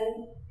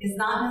person is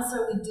not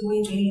necessarily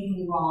doing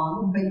anything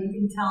wrong, but you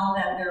can tell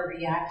that their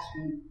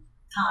reaction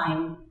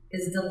time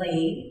is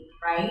delayed,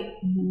 right?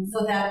 Mm-hmm.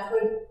 So that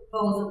could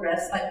pose a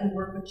risk, like we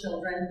work with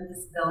children with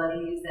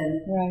disabilities,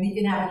 and you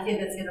can have a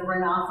kid that's going to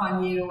run off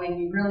on you, and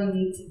you really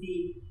need to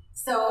be.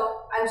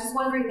 So I'm just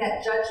wondering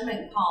that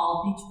judgment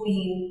call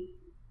between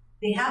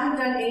they haven't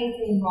done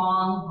anything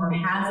wrong or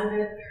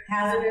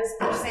hazardous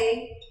per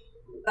se,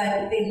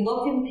 but they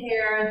look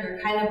impaired, they're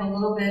kind of a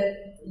little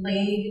bit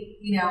delayed,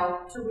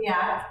 to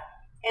react.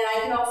 And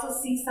I can also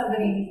see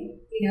somebody,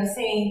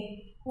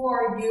 saying, who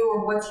are you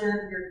or what's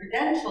your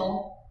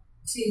credential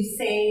to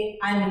say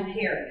I'm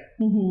impaired.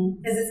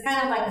 Because it's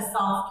kind of like a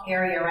soft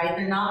area, right?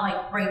 They're not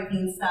like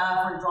breaking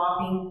stuff or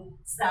dropping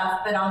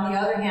stuff, but on the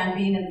other hand,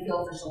 being in the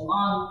field for so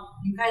long,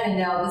 you kind of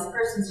know this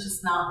person's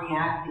just not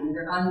reacting.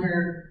 They're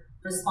under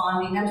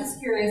responding. I'm just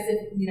curious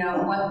if,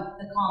 what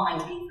the call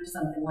might be for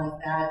something like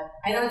that.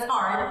 I know it's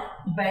hard,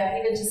 but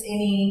even just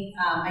any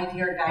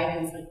idea or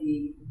guidance would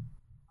be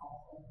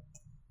helpful.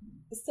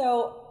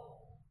 So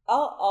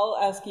I'll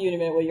ask you in a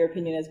minute what your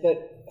opinion is,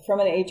 but from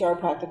an HR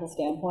practical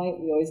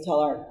standpoint, we always tell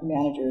our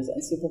managers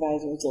and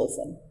supervisors,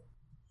 listen,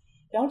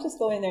 don't just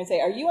go in there and say,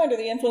 are you under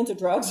the influence of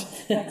drugs?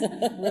 That's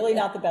really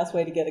not the best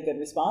way to get a good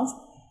response,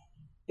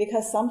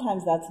 because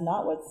sometimes that's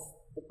not what's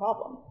the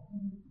problem.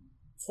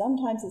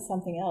 Sometimes it's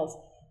something else.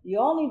 You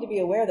all need to be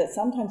aware that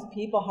sometimes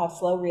people have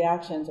slow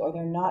reactions or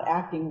they're not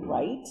acting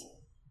right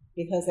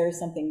because there's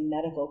something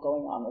medical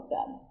going on with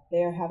them.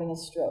 They are having a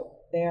stroke.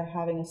 They are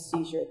having a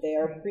seizure. They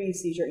are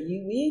pre-seizure.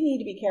 We need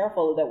to be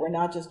careful that we're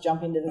not just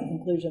jumping to the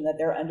conclusion that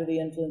they're under the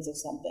influence of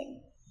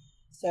something.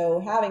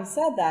 So having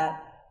said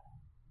that,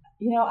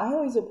 I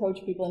always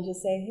approach people and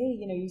just say, hey,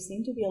 you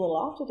seem to be a little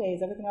off today.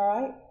 Is everything all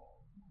right?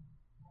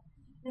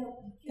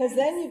 Because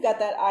then you've got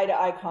that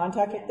eye-to-eye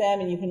contact with them,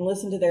 and you can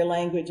listen to their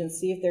language and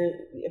see if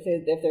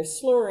they're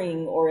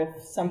slurring or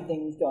if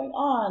something's going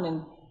on,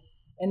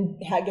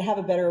 and have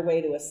a better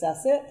way to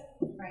assess it.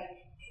 Right.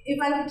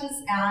 If I could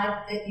just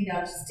add that,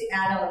 just to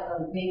add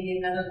maybe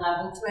another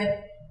level to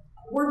it,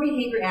 we're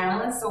behavior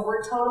analysts, so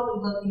we're totally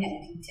looking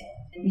at detail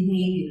and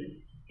behavior.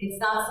 It's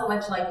not so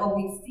much like, oh,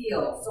 we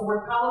feel. So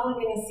we're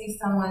probably going to see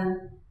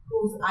someone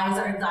whose eyes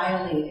are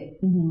dilated.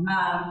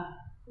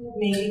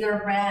 Maybe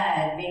they're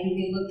red, maybe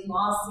they look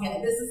lost.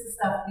 This is the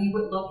stuff we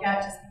would look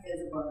at just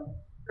because of our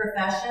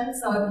profession.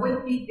 So it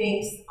would be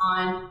based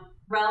on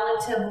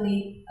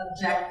relatively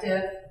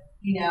objective,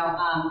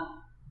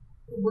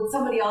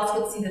 somebody else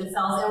could see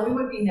themselves, and we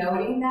would be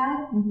noting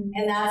that,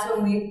 and that's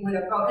when we would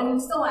approach, and we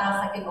still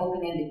ask like an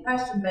open-ended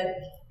question, but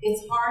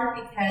it's hard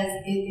because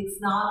it's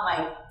not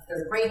like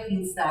they're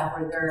breaking stuff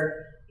or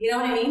they're, you know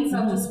what I mean? So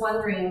I'm just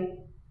wondering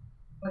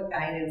what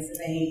guidance, if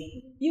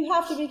any. You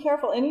have to be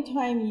careful.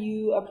 Anytime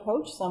you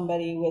approach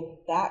somebody with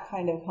that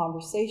kind of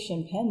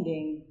conversation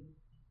pending,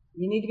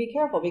 you need to be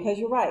careful, because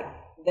you're right.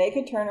 They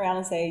could turn around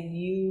and say,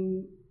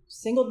 you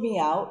singled me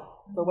out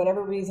for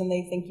whatever reason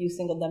they think you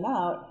singled them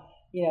out,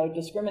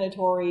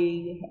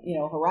 discriminatory,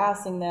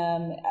 harassing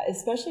them,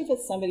 especially if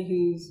it's somebody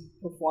whose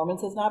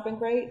performance has not been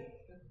great.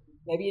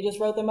 Maybe you just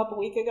wrote them up a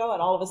week ago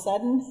and all of a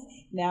sudden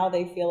now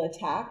they feel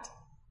attacked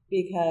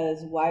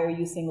because why are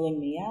you singling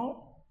me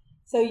out?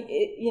 So,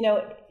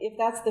 if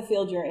that's the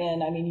field you're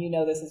in, you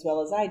know this as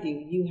well as I do,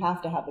 you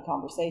have to have the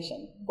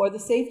conversation. For the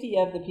safety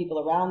of the people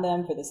around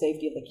them, for the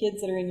safety of the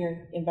kids that are in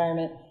your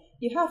environment,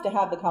 you have to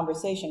have the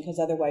conversation, because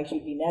otherwise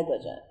you'd be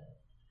negligent.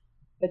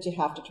 But you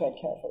have to tread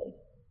carefully.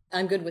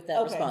 I'm good with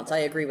that response. I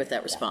agree with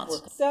that response.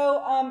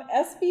 So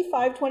SB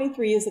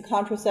 523 is the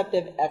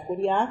Contraceptive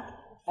Equity Act.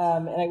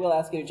 And I will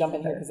ask you to jump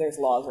in here because there's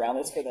laws around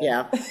this for that.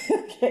 Yeah.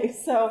 Okay,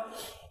 so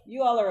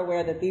you all are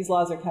aware that these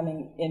laws are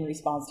coming in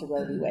response to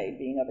Roe v. Wade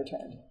being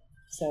overturned.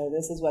 So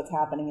this is what's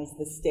happening, is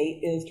the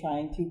state is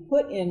trying to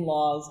put in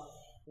laws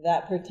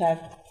that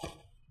protect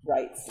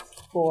rights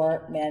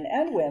for men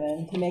and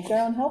women to make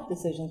their own health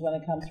decisions when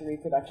it comes to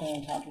reproduction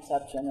and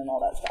contraception and all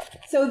that stuff.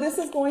 So this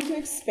is going to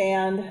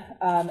expand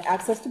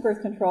access to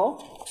birth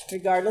control,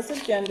 regardless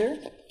of gender,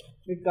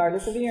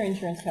 regardless of your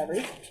insurance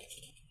coverage.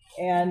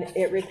 And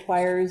it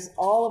requires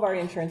all of our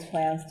insurance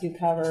plans to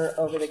cover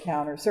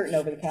over-the-counter, certain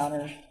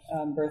over-the-counter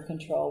birth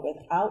control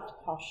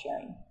without cost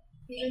sharing.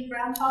 Even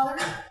grandfather?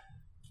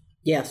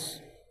 Yes.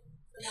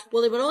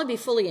 Well, it would only be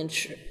fully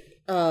insured.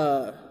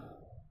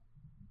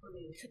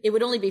 It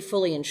would only be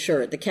fully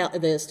insured.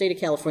 The state of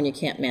California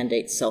can't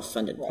mandate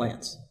self-funded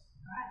plans.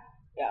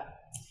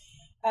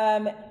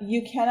 Yeah.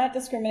 You cannot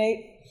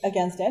discriminate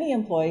against any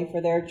employee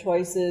for their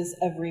choices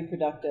of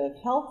reproductive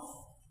health,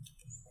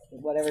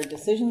 whatever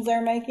decisions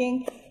they're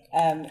making.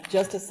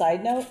 Just a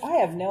side note, I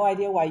have no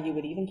idea why you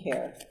would even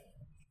care.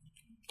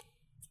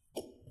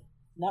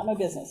 Not my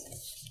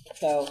business.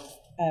 So,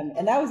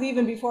 and that was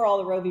even before all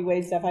the Roe v.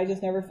 Wade stuff. I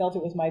just never felt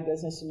it was my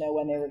business to know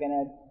when they were going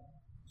to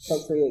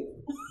procreate.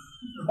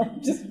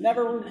 I'm just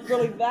never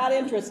really that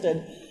interested.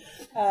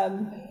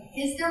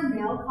 Is there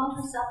male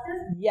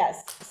contraceptive?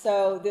 Yes.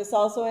 So this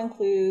also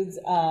includes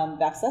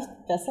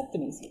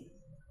vasectomies.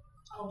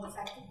 Oh,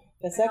 vasectomy.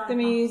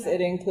 Vasectomies, it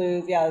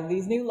includes,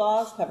 these new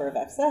laws cover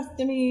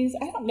vasectomies.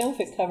 I don't know if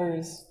it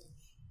covers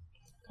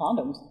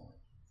condoms.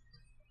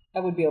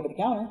 That would be over the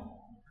counter.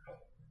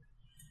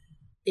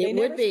 It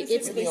would be.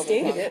 It's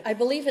stated it. I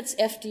believe it's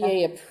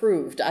FDA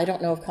approved. I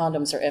don't know if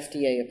condoms are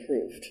FDA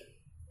approved.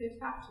 They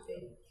have to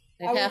be.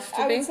 They have to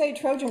be? I would say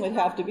Trojan would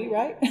have to be,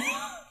 right?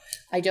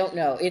 I don't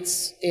know.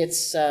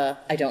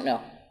 I don't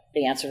know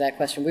the answer to that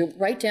question. We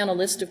write down a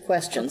list of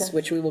questions,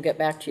 which we will get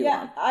back to you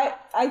on.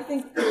 I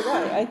think you're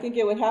right. I think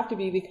it would have to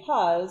be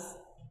because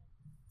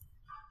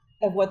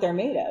of what they're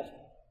made of.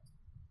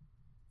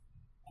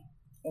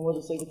 And we'll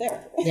just leave it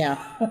there. Yeah.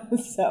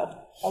 So,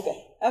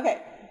 okay.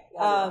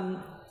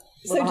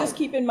 So just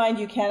keep in mind,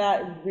 you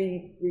cannot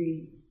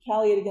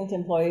retaliate against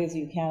employees.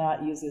 You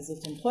cannot use this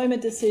as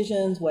employment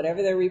decisions.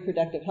 Whatever their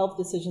reproductive health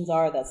decisions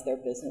are, that's their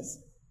business.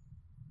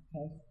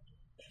 Okay.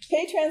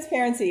 Pay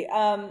transparency.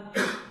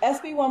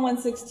 SB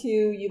 1162,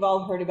 you've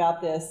all heard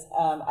about this.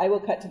 I will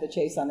cut to the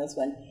chase on this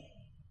one.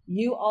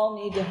 You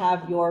all need to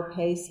have your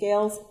pay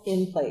scales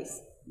in place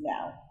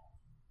now.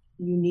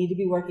 You need to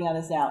be working on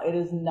this now. It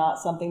is not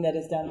something that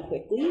is done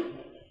quickly.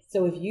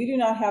 So if you do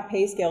not have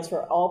pay scales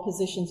for all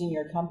positions in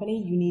your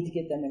company, you need to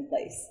get them in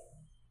place.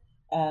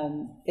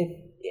 And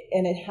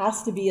it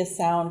has to be a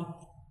sound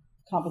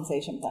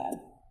compensation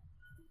plan.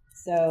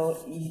 So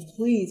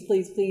please,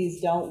 please,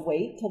 please don't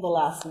wait till the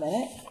last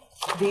minute.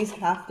 These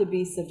have to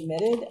be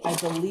submitted. I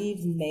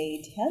believe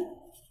May 10th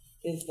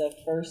is the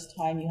first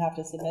time you have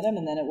to submit them,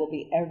 and then it will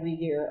be every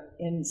year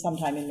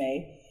sometime in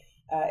May,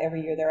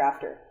 every year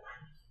thereafter.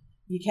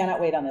 You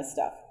cannot wait on this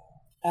stuff.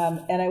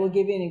 And I will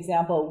give you an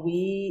example.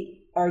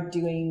 We are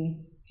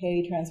doing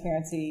pay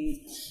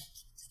transparency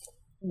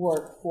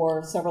work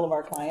for several of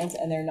our clients,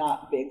 and they're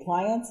not big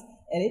clients,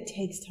 and it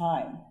takes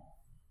time.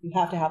 You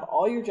have to have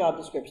all your job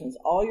descriptions,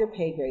 all your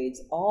pay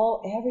grades,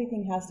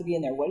 everything has to be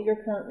in there. What are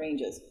your current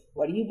ranges?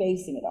 What are you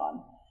basing it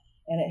on?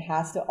 And it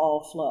has to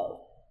all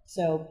flow.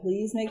 So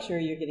please make sure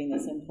you're getting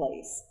this in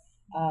place.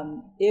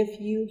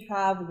 If you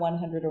have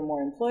 100 or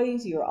more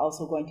employees, you're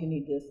also going to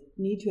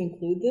need to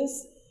include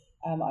this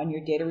on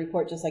your data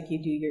report, just like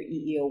you do your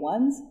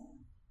EEO1s.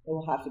 It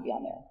will have to be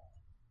on there.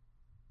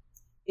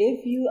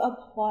 If you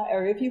apply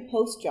or if you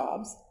post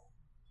jobs,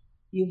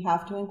 you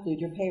have to include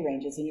your pay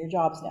ranges in your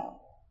jobs now.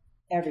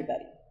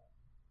 Everybody.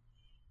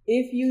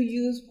 If you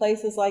use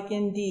places like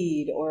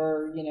Indeed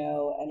or,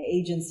 an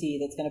agency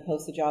that's going to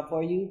post a job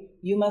for you,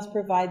 you must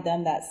provide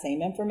them that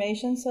same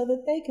information so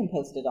that they can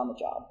post it on the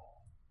job.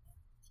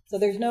 So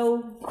there's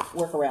no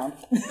workaround.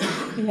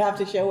 You have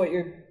to show what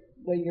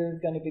you're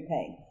going to be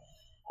paying.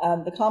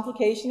 The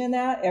complication in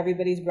that,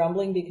 everybody's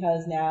grumbling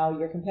because now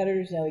your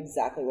competitors know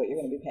exactly what you're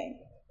going to be paying.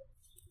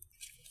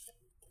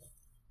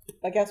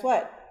 But guess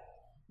what?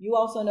 You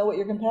also know what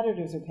your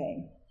competitors are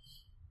paying.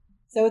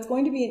 So it's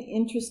going to be an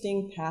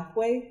interesting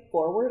pathway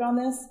forward on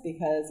this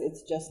because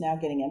it's just now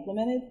getting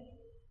implemented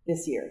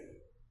this year.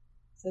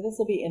 So this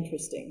will be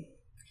interesting.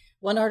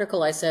 One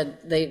article I said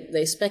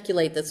they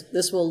speculate that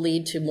this will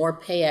lead to more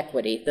pay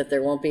equity, that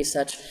there won't be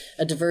such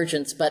a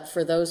divergence. But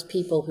for those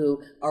people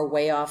who are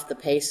way off the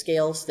pay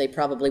scales, they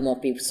probably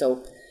won't be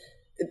so.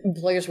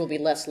 Employers will be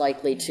less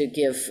likely to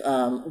give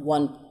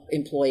one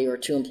employee or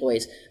two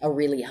employees a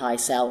really high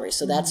salary.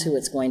 So that's who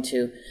it's going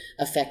to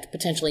affect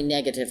potentially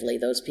negatively,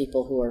 those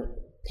people who are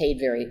paid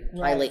very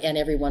highly, and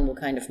everyone will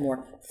kind of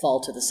more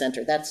fall to the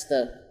center. That's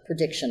the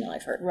prediction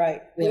I've heard.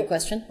 Right. We have a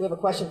question? We have a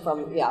question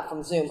from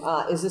Zoom.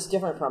 Is this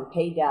different from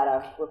pay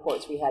data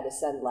reports we had to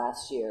send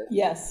last year?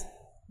 Yes.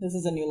 This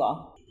is a new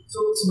law. So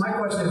my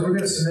question is, we're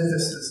going to submit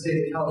this to the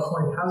state of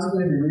California. How's it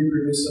going to be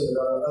reproduced so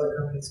that other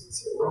companies can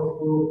see it?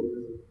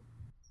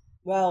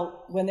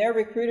 Well, when their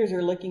recruiters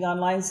are looking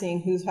online,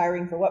 seeing who's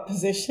hiring for what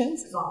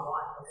positions. It's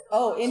online.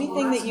 Oh,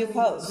 anything that you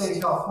post. In the state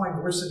of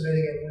California, we're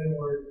submitting it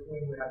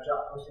when we have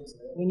job postings.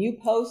 When you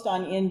post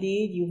on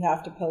Indeed, you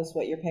have to post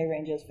what your pay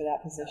range is for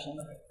that position.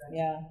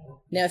 Yeah.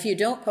 Now, if you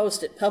don't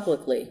post it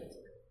publicly,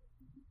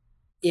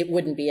 it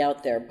wouldn't be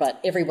out there, but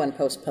everyone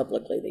posts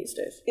publicly these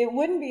days. It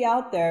wouldn't be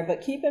out there,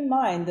 but keep in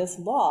mind this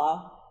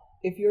law,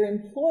 if your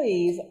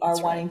employees are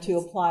wanting to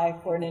apply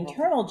for an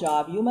internal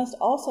job, you must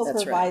also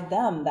provide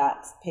them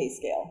that pay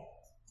scale.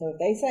 So if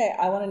they say,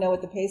 I want to know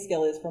what the pay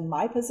scale is for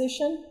my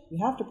position,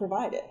 you have to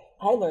provide it.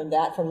 I learned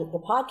that from the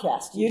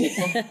podcast. You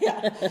did?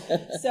 Yeah.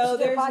 So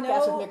there's a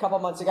podcast with me a couple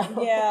months ago.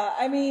 Yeah,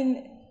 I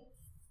mean,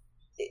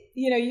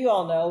 you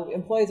all know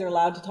employees are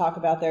allowed to talk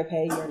about their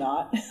pay. You're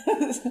not.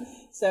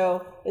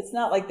 So it's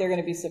not like they're going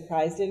to be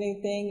surprised at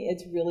anything.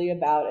 It's really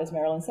about, as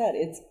Marilyn said,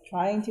 it's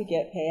trying to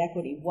get pay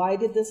equity. Why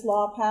did this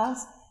law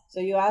pass?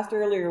 So you asked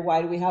earlier,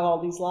 why do we have all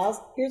these laws?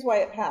 Here's why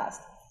it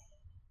passed.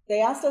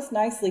 They asked us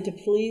nicely to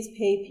please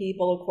pay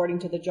people according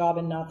to the job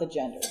and not the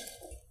gender.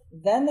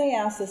 Then they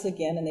asked us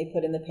again, and they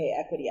put in the Pay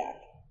Equity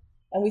Act.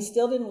 And we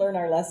still didn't learn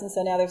our lesson,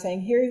 so now they're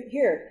saying, here's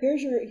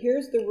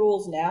the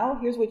rules now.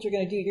 Here's what you're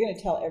going to do. You're going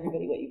to tell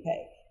everybody what you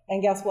pay.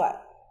 And guess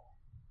what?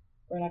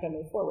 We're not going to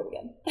move forward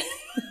again.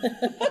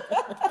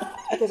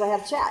 Because I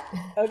have chat.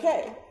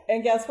 Okay.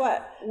 And guess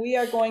what? We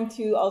are going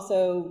to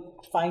also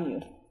fine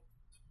you.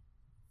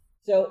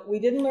 So we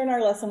didn't learn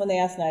our lesson when they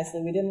asked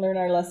nicely. We didn't learn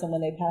our lesson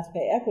when they passed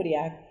Pay Equity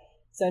Act.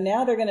 So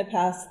now they're going to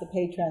pass the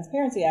Pay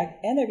Transparency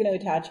Act, and they're going to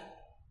attach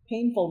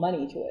painful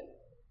money to it.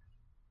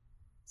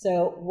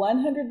 So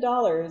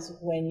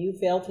 $100 when you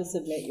fail to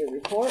submit your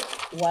report,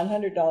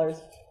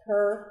 $100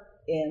 per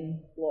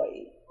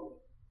employee.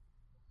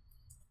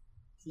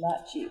 It's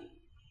not cheap.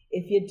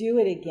 If you do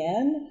it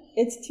again,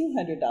 it's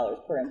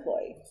 $200 per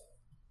employee.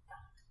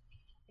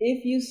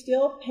 If you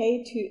still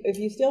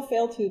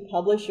fail to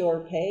publish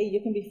your pay, you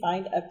can be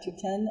fined up to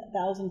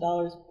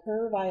 $10,000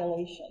 per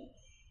violation.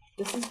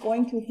 This is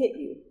going to hit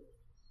you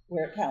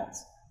where it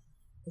counts.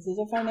 This is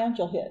a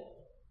financial hit.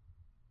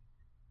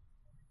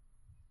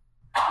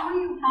 Who are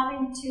you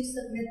having to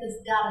submit this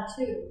data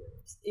to?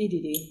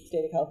 EDD,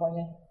 State of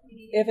California.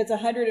 If it's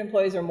 100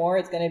 employees or more,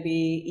 it's going to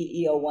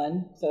be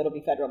EEO1, so it'll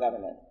be federal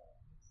government.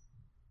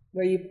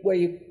 Where you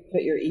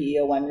put your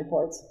EEO1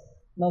 reports.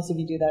 Most of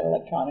you do that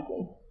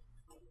electronically.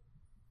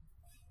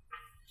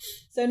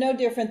 So no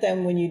different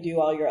than when you do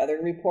all your other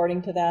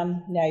reporting to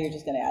them. Now you're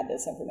just going to add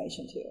this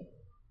information too.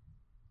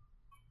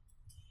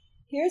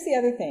 Here's the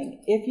other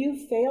thing. If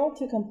you fail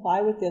to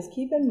comply with this,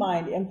 keep in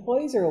mind,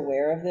 employees are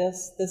aware of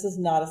this. This is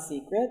not a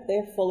secret.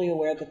 They're fully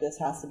aware that this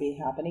has to be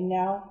happening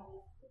now.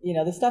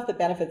 The stuff that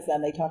benefits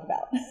them, they talk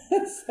about.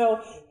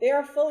 So they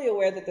are fully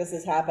aware that this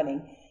is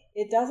happening.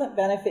 It doesn't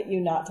benefit you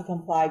not to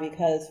comply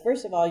because,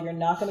 first of all, you're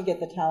not going to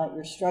get the talent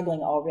you're struggling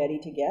already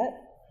to get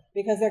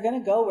because they're going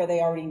to go where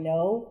they already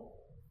know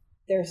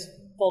there's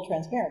full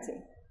transparency.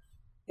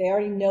 They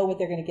already know what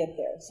they're going to get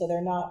there. So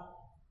they're not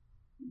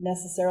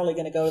necessarily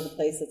going to go to the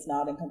place that's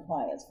not in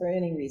compliance for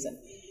any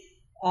reason.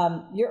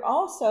 You're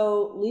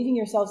also leaving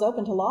yourselves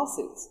open to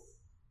lawsuits.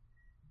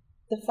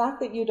 The fact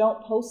that you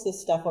don't post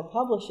this stuff or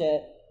publish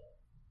it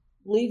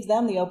leaves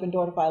them the open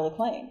door to file a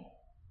claim,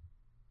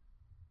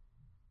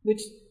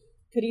 which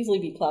could easily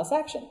be class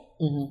action.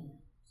 Mm-hmm.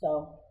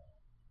 So,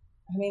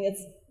 I mean,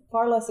 it's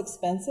far less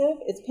expensive.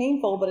 It's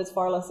painful, but it's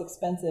far less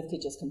expensive to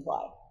just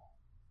comply.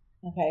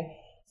 Okay?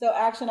 So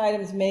action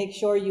items, make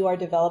sure you are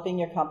developing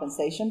your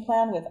compensation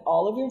plan with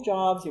all of your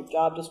jobs, your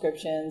job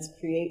descriptions,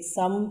 create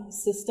some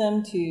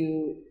system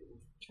to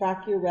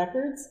track your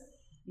records.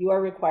 You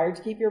are required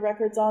to keep your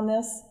records on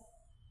this.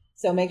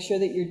 So make sure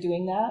that you're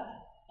doing that.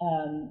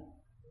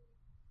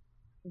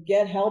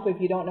 Get help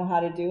if you don't know how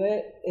to do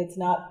it. It's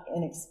not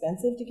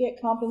inexpensive to get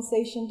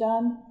compensation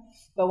done,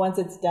 but once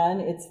it's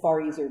done, it's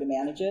far easier to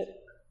manage it.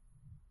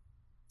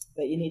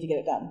 But you need to get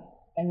it done.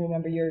 And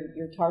remember,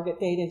 your target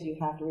date is you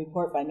have to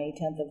report by May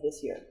 10th of this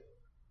year.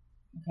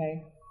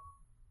 Okay?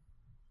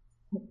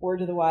 Word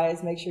to the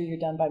wise, make sure you're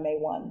done by May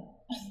 1,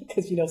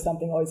 because you know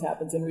something always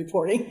happens in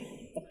reporting.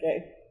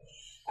 Okay?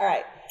 All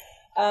right.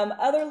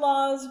 Other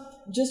laws,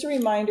 just a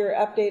reminder,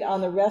 update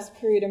on the rest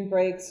period and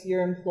breaks.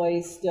 Your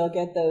employees still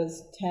get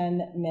those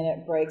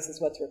 10-minute breaks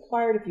is what's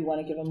required. If you want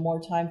to give them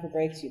more time for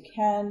breaks, you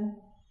can.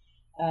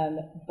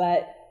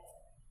 But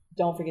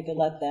don't forget to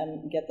let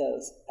them get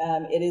those.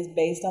 It is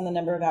based on the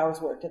number of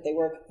hours worked. If they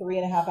work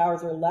 3.5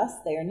 hours or less,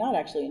 they are not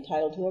actually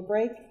entitled to a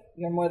break.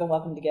 You're more than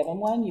welcome to give them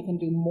one. You can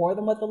do more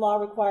than what the law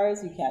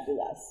requires. You can't do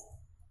less.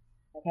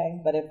 Okay?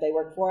 But if they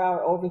work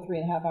over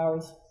 3.5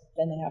 hours,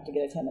 then they have to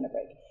get a 10-minute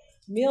break.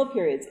 Meal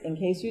periods. In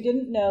case you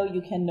didn't know,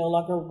 you can no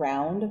longer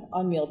round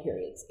on meal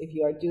periods. If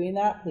you are doing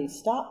that, please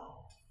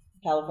stop.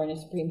 California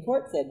Supreme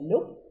Court said,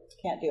 nope,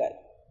 can't do it.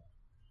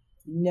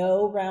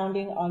 No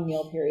rounding on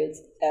meal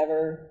periods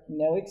ever,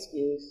 no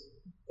excuse.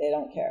 They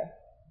don't care.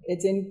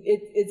 It's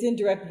in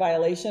direct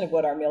violation of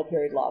what our meal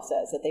period law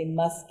says, that they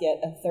must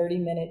get a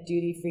 30-minute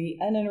duty-free,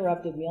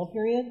 uninterrupted meal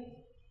period.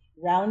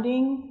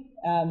 Rounding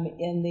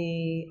in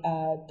the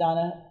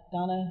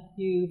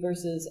Donahue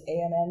versus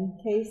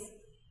AMN case,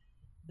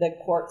 the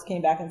courts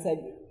came back and said,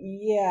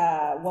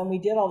 yeah, when we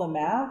did all the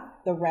math,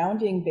 the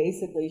rounding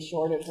basically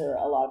shorted her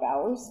a lot of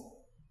hours.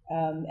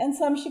 And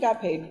some she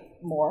got paid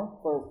more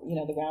for,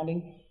 the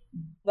rounding,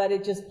 but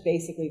it just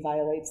basically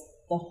violates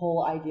the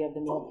whole idea of the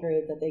meal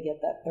period that they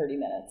get that 30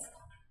 minutes.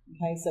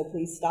 Okay, so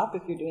please stop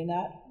if you're doing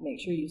that. Make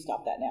sure you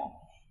stop that now.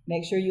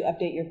 Make sure you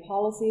update your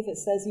policy if it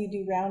says you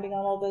do rounding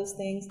on all those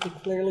things to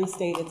clearly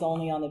state it's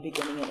only on the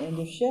beginning and end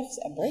of shifts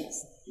and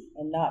breaks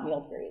and not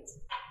meal periods.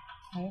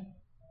 Okay.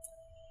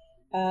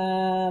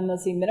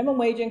 Let's see, minimum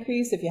wage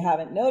increase. If you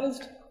haven't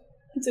noticed,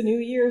 it's a new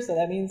year, so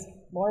that means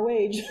more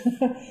wage.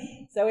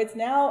 So it's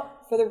now,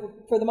 for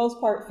the most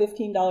part,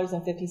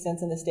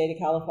 $15.50 in the state of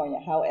California.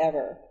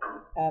 However,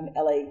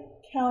 LA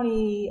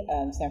County,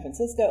 San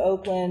Francisco,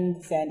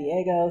 Oakland, San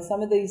Diego,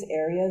 some of these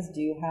areas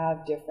do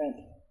have different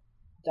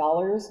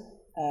dollars.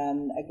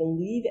 I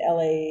believe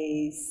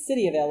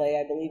City of LA,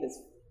 I believe is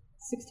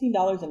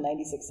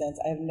 $16.96.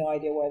 I have no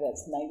idea where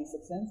that's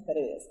 96 cents, but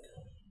it is.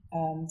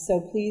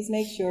 So please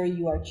make sure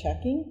you are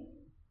checking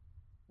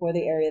for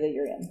the area that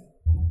you're in.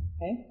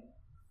 Okay?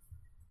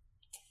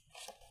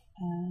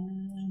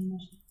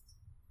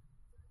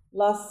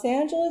 Los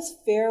Angeles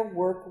Fair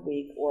Work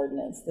Week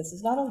ordinance. This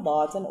is not a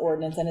law, it's an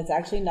ordinance, and it's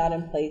actually not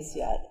in place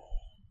yet.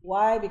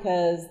 Why?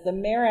 Because the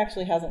mayor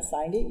actually hasn't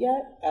signed it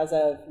yet, as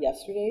of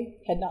yesterday,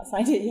 had not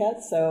signed it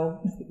yet,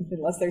 so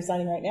unless they're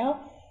signing right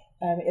now.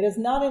 It is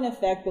not in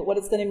effect, but what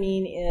it's going to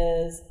mean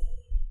is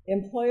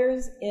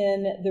employers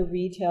in the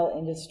retail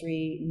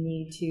industry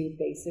need to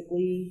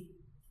basically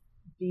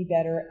be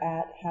better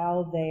at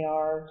how they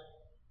are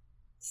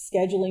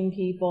scheduling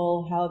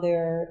people, how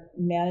they're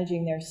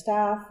managing their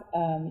staff.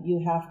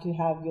 You have to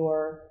have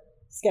your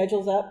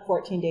schedules up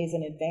 14 days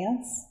in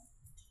advance.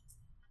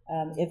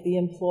 If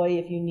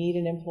you need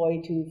an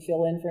employee to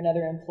fill in for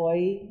another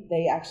employee,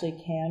 they actually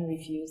can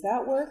refuse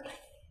that work.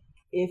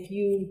 If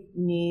you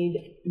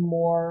need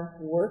more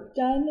work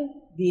done,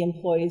 the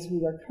employees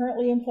who are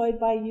currently employed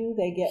by you,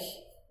 they get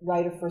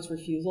right of first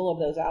refusal of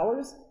those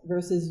hours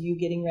versus you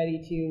getting ready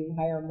to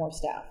hire more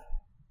staff.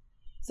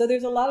 So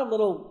there's a lot of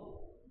little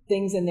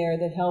things in there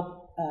that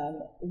help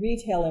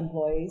retail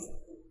employees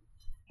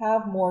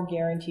have more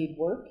guaranteed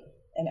work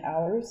and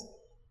hours.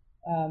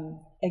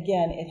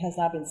 Again, it has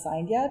not been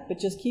signed yet, but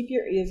just keep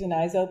your ears and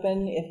eyes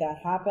open. If that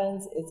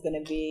happens, it's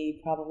going to be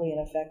probably in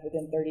effect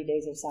within 30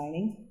 days of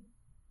signing.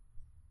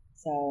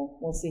 So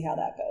we'll see how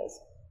that goes.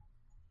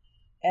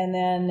 And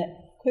then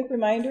quick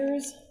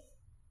reminders,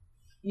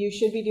 you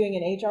should be doing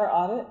an HR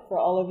audit for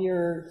all of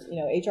your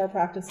HR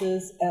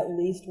practices at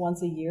least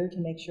once a year to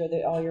make sure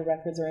that all your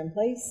records are in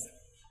place.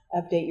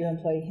 Update your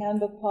employee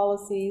handbook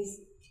policies.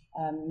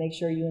 Make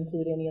sure you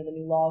include any of the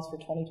new laws for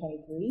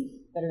 2023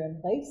 that are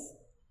in place.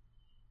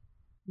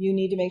 You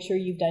need to make sure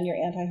you've done your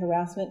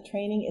anti-harassment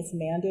training. It's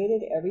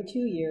mandated every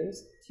 2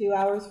 years, 2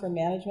 hours for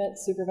management,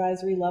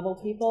 supervisory level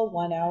people,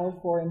 1 hour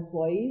for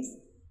employees.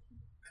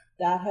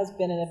 That has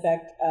been in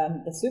effect,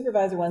 the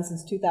supervisor one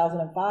since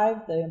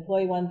 2005, the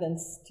employee one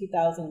since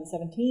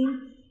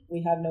 2017.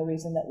 We have no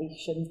reason that we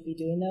shouldn't be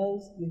doing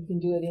those. You can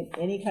do it in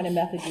any kind of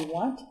method you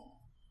want.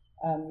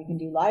 You can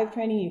do live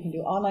training, you can do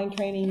online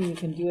training, you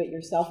can do it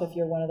yourself if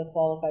you're one of the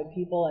qualified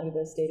people under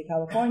the state of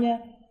California.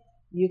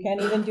 You can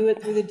even do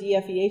it through the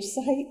DFEH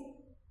site.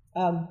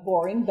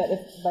 Boring, but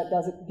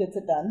gets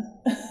it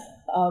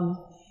done.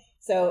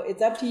 So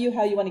it's up to you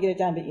how you want to get it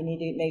done, but you need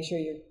to make sure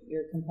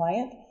you're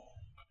compliant.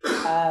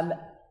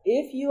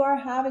 If you are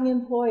having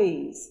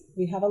employees,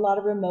 we have a lot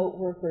of remote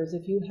workers.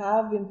 If you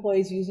have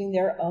employees using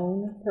their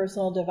own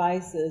personal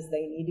devices,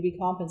 they need to be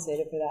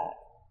compensated for that.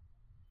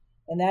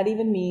 And that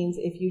even means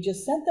if you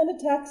just sent them a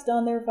text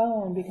on their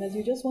phone because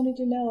you just wanted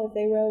to know if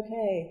they were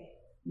okay,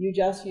 you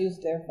just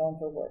used their phone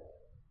for work.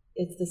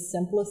 It's the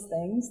simplest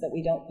things that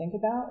we don't think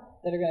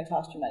about that are going to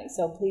cost you money.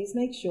 So please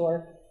make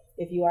sure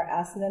If you are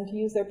asking them to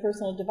use their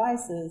personal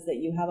devices, that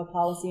you have a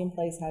policy in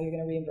place how you're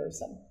going to reimburse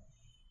them.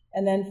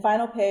 And then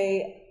final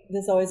pay,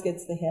 this always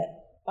gets the hit.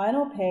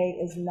 Final pay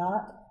is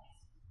not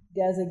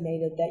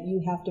designated that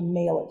you have to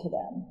mail it to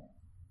them.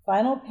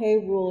 Final pay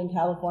rule in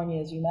California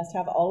is you must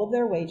have all of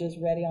their wages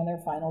ready on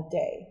their final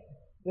day,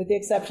 with the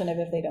exception of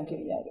if they don't give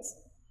you notice.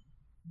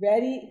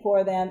 Ready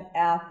for them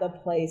at the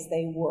place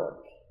they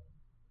work.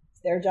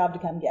 It's their job to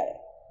come get it.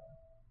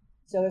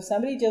 So if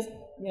somebody just,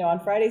 on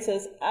Friday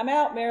says, I'm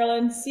out,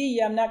 Marilyn, see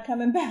ya, I'm not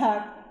coming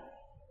back.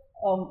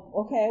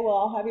 Okay, well,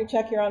 I'll have your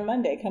check here on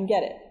Monday, come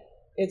get it.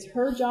 It's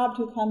her job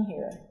to come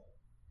here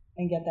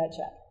and get that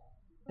check.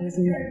 There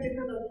are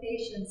different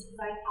locations, because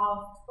I have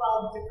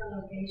 12 different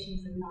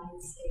locations in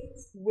 9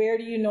 states. Where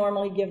do you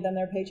normally give them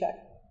their paycheck?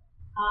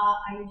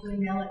 I usually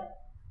mail it.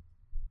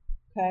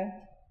 Okay.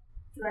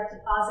 Direct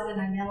deposit,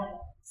 and I mail it.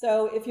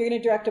 So if you're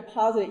going to direct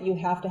deposit it, you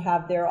have to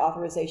have their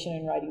authorization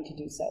in writing to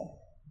do so.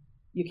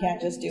 You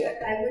can't just do it.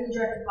 I wouldn't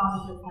direct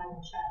deposit the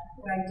final check.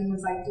 What I do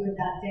is I do it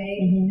that day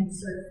and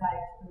certify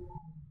it for them.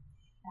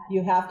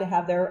 You have to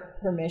have their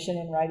permission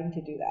in writing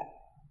to do that.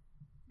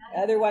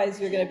 Otherwise,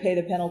 you're going to pay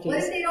the penalties. What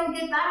if they don't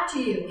get back to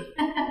you?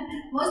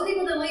 Most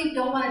people that leave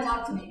don't want to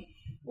talk to me.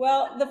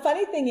 Well, the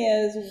funny thing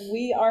is,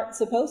 we aren't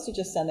supposed to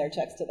just send their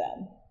checks to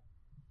them.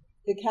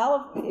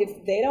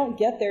 If they don't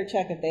get their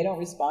check, if they don't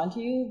respond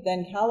to you,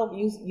 then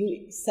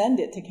you send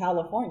it to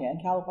California,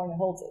 and California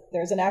holds it.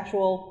 There's an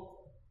actual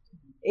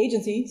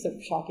agency, so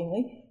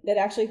shockingly, that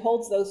actually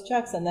holds those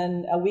checks, and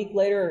then a week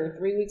later or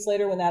 3 weeks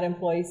later, when that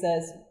employee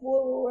says,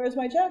 well, where's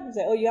my check? You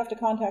say, oh, you have to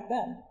contact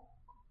them.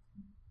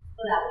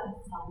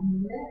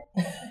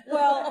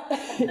 Well,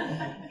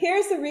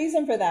 here's the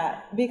reason for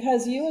that.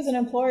 Because you as an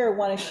employer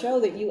want to show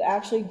that you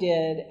actually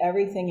did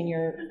everything in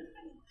your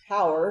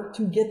power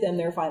to get them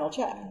their final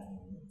check.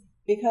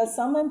 Because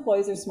some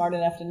employees are smart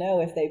enough to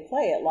know if they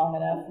play it long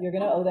enough, you're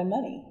going to owe them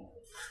money.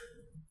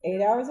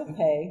 8 hours of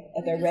pay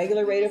at their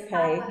regular rate of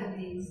pay.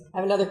 I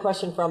have another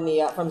question from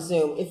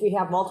Zoom. If we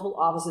have multiple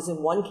offices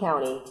in one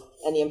county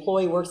and the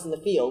employee works in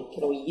the field,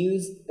 can we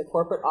use the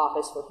corporate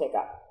office for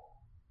pickup?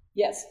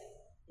 Yes.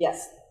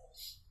 Yes.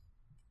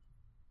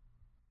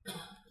 You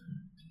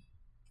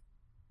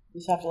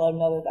just have to let them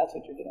know that that's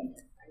what you're doing.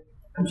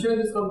 I'm sure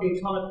there's going to be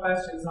a ton of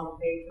questions on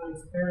pay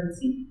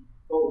transparency,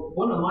 but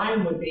one of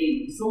mine would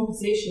be some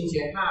positions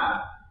you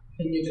have.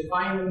 Can you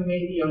define them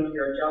maybe under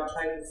your job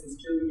titles as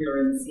junior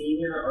and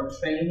senior or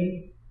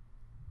training?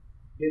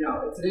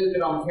 It's a little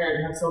bit unfair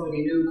to have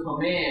somebody new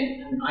come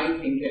in and I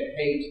think get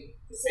paid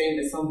the same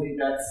as somebody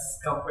that's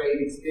got great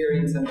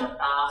experience and they're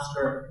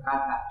faster at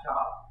that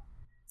job.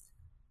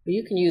 Well,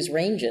 you can use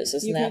ranges,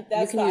 isn't that?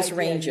 You can use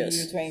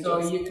ranges. So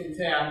you can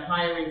say I'm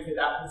hiring for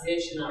that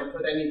position and it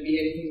could only be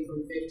anything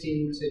from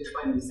 15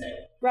 to 20, say.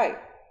 Right.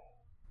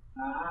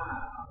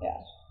 Yeah.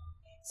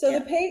 So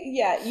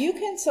you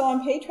can, so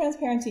on pay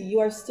transparency, you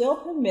are still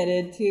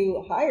permitted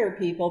to hire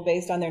people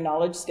based on their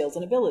knowledge, skills,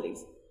 and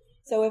abilities.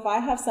 So if I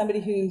have somebody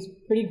who's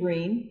pretty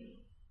green,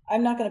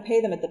 I'm not going to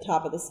pay them at the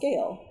top of the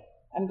scale.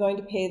 I'm going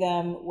to pay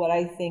them what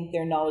I think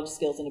their knowledge,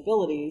 skills, and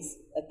abilities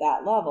at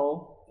that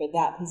level for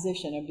that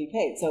position and be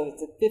paid. So if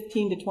it's a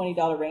 $15 to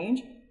 $20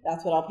 range,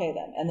 that's what I'll pay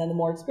them. And then the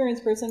more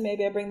experienced person,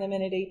 maybe I bring them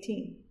in at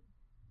 18.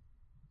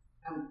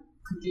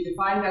 Could you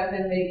define that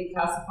then maybe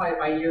classified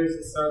by years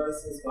of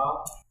service as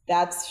well?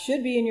 That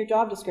should be in your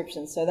job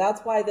description. So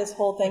that's why this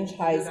whole thing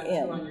ties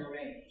in. On your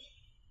range.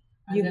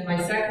 And then my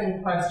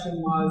second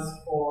question was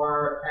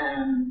for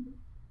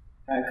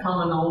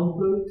common owned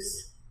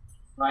groups,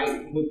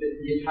 right?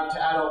 You'd have to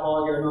add up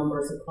all your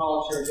numbers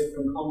across your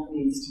different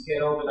companies to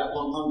get over that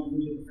 100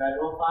 into the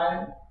federal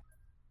filing?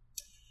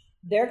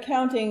 They're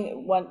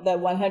counting the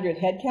 100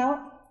 head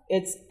count.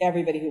 It's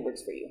everybody who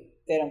works for you.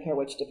 They don't care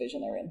which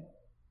division they're in.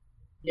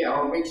 Yeah,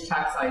 or which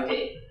tax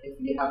ID, if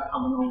you have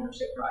common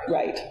ownership, right?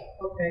 Right.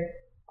 Okay.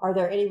 Are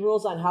there any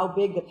rules on how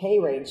big the pay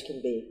range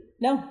can be?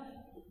 No.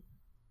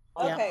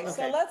 Yeah, okay,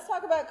 so let's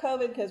talk about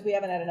COVID because we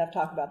haven't had enough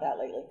talk about that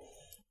lately.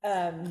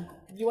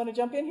 You want to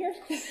jump in here?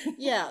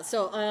 Yeah,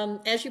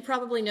 so as you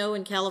probably know,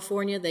 in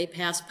California, they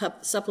passed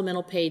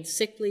supplemental paid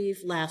sick leave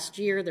last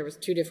year. There was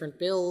 2 different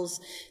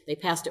bills. They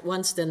passed it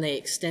once, then they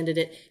extended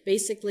it.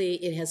 Basically,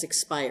 it has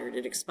expired.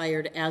 It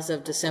expired as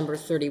of December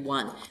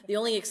 31. The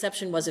only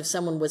exception was if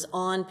someone was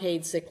on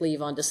paid sick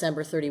leave on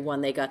December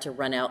 31, they got to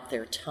run out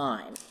their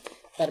time.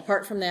 But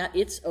apart from that,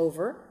 it's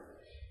over.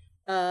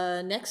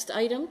 Next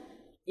item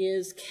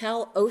is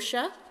Cal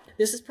OSHA.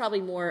 This is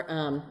probably more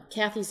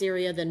Kathy's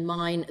area than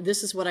mine.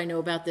 This is what I know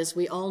about this.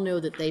 We all know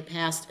that they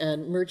passed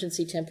an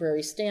emergency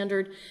temporary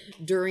standard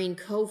during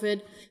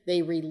COVID.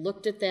 They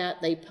re-looked at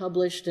that. They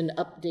published an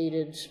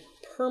updated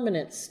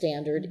permanent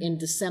standard in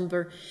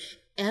December.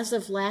 As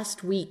of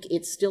last week,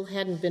 it still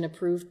hadn't been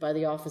approved by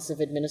the Office of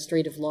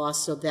Administrative Law,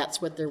 so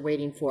that's what they're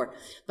waiting for.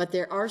 But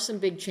there are some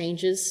big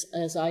changes,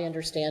 as I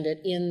understand it,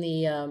 in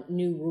the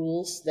new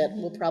rules that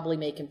will probably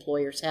make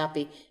employers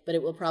happy, but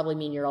it will probably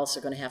mean you're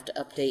also going to have to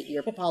update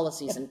your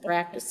policies and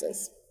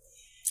practices.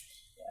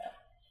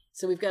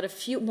 So we've got a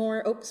few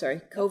more,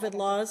 COVID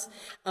laws.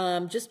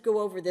 Just go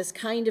over this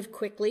kind of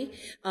quickly.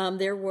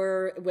 There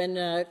were, when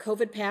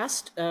COVID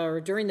passed,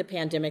 or during the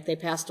pandemic, they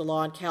passed a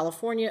law in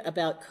California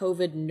about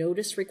COVID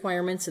notice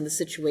requirements and the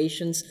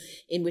situations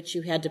in which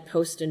you had to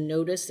post a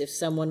notice if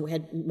someone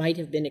might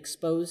have been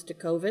exposed to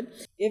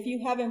COVID. If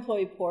you have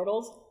employee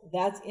portals,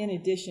 that's in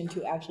addition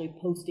to actually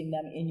posting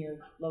them in your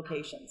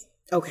locations.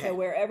 Okay. So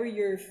wherever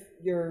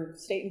your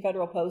state and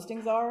federal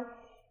postings are,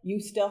 you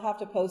still have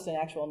to post an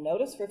actual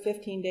notice for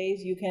 15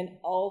 days. You can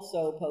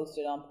also post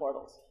it on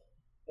portals,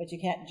 but you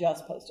can't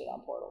just post it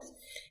on portals.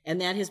 And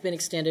that has been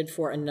extended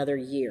for another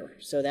year,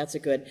 so that's a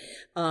good.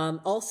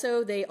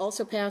 They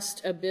also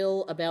passed a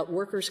bill about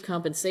workers'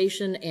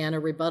 compensation and a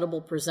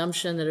rebuttable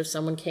presumption that if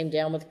someone came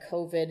down with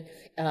COVID,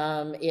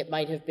 it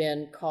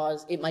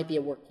might be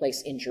a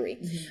workplace injury.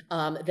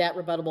 Mm-hmm. That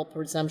rebuttable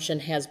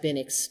presumption has been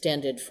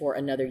extended for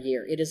another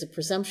year. It is a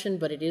presumption,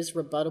 but it is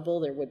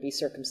rebuttable. There would be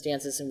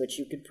circumstances in which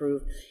you could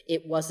prove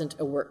it wasn't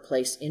a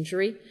workplace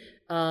injury.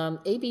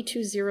 AB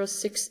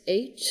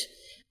 2068.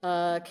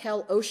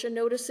 Cal OSHA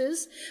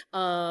notices,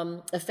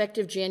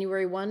 effective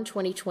January 1,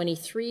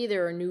 2023,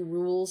 there are new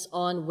rules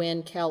on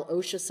when Cal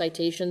OSHA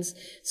citations,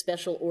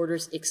 special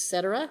orders,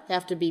 etc.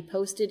 have to be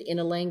posted in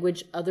a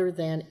language other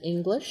than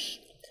English.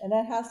 And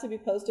that has to be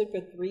posted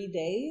for 3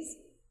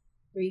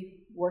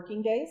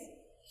 working days,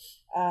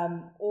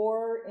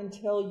 or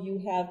until you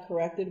have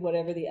corrected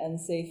whatever the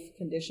unsafe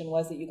condition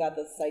was that you got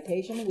the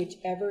citation,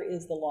 whichever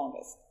is the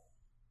longest.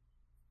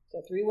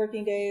 So 3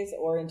 working days,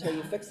 or until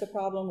you fix the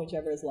problem,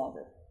 whichever is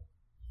longer.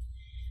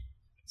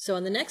 So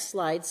on the next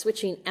slide,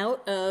 switching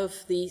out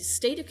of the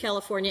state of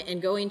California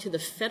and going to the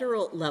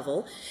federal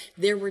level,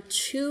 there were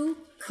 2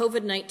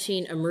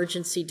 COVID-19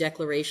 emergency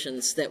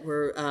declarations that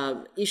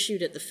were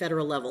issued at the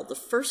federal level. The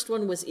first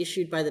one was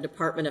issued by the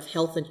Department of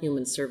Health and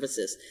Human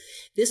Services.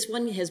 This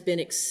one has been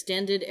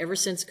extended ever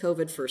since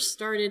COVID first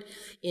started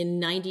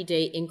in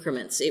 90-day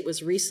increments. It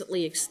was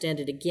recently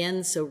extended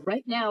again, so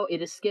right now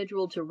it is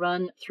scheduled to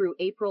run through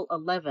April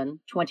 11,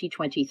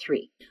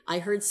 2023. I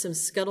heard some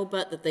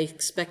scuttlebutt that they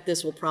expect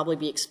this will probably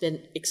be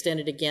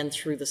extended again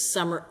through the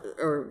summer,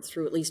 or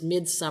through at least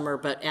midsummer,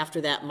 but after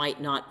that might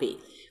not be.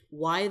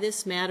 Why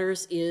this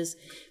matters is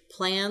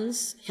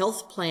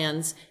health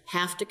plans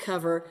have to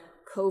cover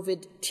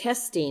COVID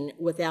testing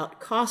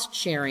without cost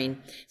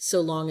sharing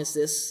so long as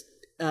this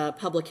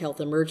public health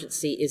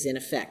emergency is in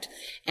effect.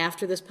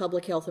 After this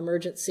public health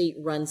emergency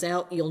runs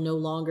out, you'll no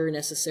longer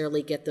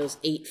necessarily get those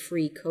 8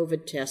 free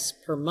COVID tests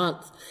per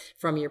month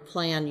from your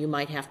plan. You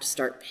might have to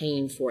start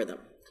paying for them.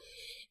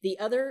 The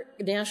other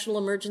national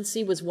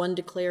emergency was one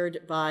declared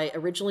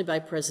originally by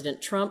President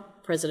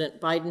Trump.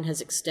 President Biden has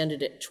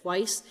extended it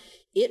twice.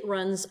 It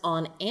runs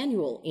on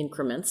annual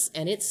increments,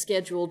 and it's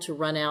scheduled to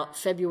run out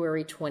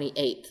February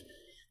 28th.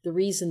 The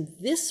reason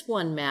this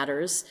one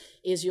matters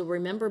is you'll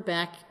remember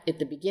back at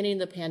the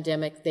beginning of the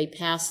pandemic, they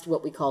passed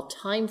what we call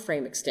time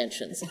frame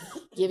extensions,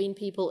 giving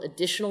people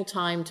additional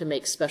time to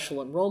make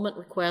special enrollment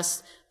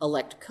requests,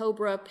 elect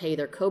COBRA, pay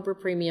their COBRA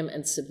premium,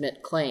 and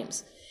submit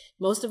claims.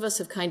 Most of us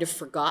have kind of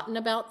forgotten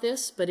about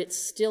this, but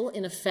it's still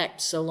in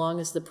effect so long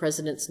as the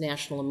president's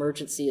national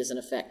emergency is in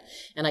effect.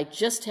 And I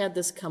just had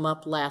this come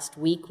up last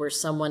week where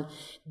someone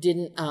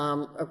didn't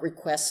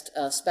request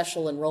a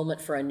special enrollment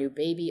for a new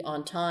baby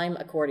on time,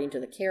 according to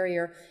the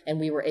carrier,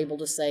 and we were able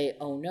to say,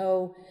 oh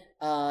no,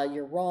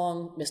 you're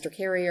wrong, Mr.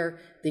 Carrier,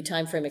 the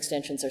time frame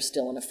extensions are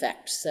still in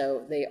effect,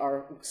 so they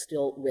are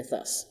still with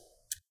us.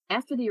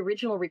 After the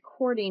original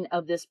recording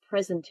of this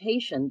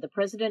presentation, the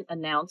president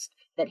announced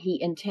that he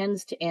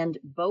intends to end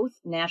both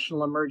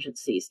national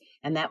emergencies,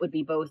 and that would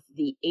be both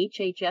the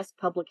HHS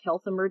public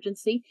health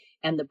emergency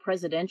and the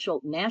presidential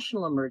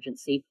national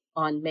emergency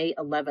on May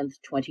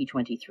 11th,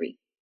 2023.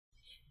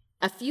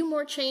 A few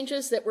more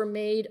changes that were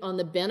made on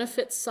the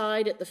benefits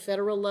side at the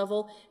federal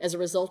level as a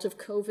result of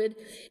COVID.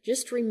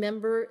 Just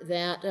remember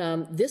that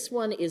this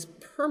one is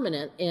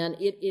permanent, and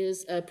it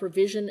is a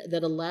provision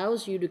that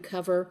allows you to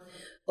cover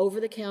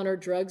over-the-counter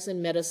drugs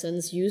and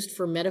medicines used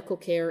for medical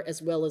care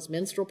as well as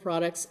menstrual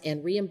products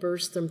and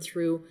reimburse them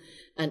through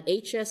an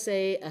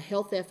HSA, a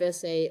health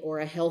FSA, or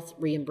a health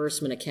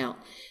reimbursement account.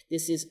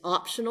 This is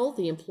optional.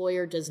 The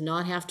employer does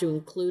not have to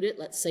include it.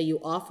 Let's say you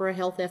offer a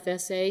health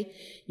FSA.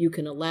 You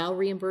can allow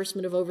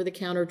reimbursement of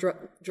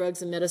over-the-counter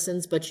drugs and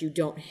medicines, but you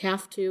don't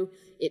have to.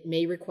 It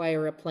may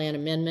require a plan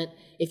amendment.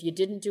 If you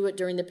didn't do it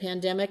during the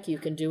pandemic, you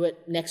can do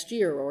it next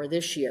year or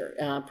this year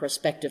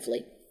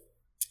prospectively.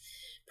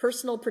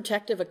 Personal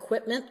protective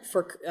equipment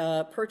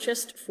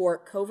purchased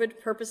for COVID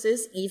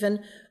purposes,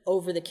 even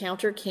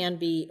over-the-counter, can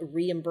be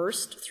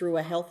reimbursed through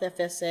a health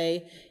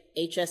FSA,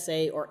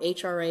 HSA, or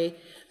HRA.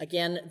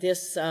 Again,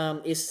 this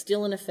is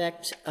still in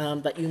effect,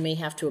 but you may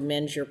have to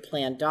amend your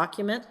plan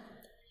document.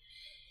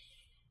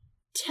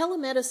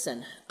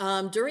 Telemedicine.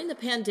 During the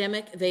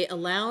pandemic, they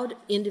allowed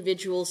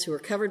individuals who are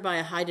covered by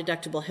a high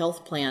deductible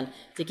health plan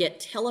to get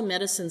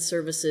telemedicine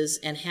services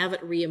and have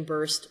it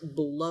reimbursed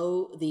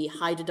below the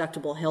high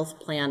deductible health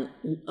plan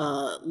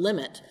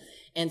limit,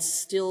 and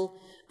still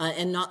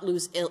and not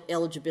lose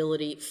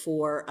eligibility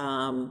for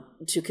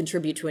to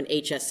contribute to an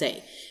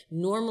HSA.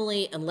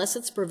 Normally, unless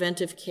it's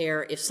preventive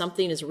care, if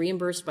something is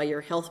reimbursed by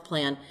your health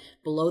plan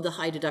below the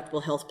high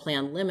deductible health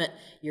plan limit,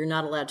 you're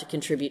not allowed to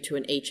contribute to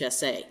an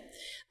HSA.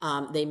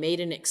 They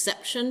made an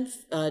exception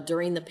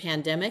during the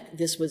pandemic.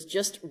 This was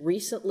just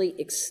recently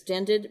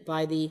extended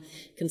by the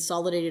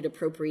Consolidated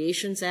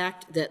Appropriations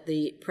Act that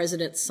the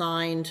president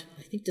signed,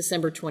 I think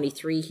December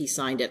 23, he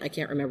signed it. I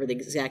can't remember the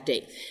exact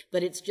date,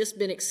 but it's just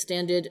been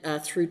extended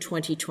through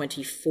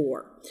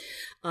 2024.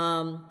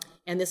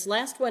 And this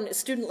last one,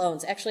 student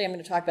loans. Actually, I'm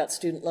going to talk about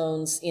student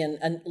loans in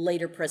a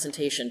later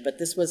presentation, but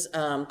this was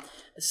a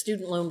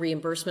student loan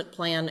reimbursement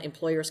plan.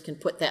 Employers can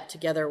put that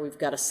together. We've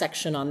got a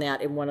section on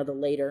that in one of the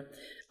later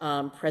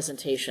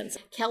presentations.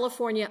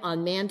 California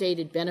on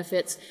mandated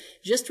benefits.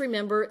 Just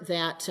remember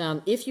that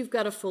if you've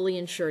got a fully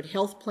insured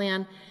health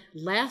plan,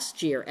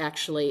 last year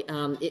actually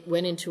it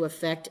went into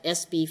effect,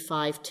 SB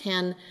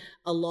 510,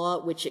 a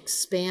law which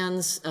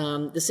expands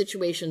the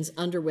situations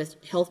under which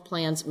health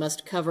plans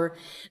must cover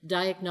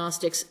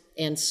diagnostics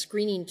and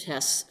screening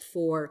tests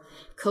for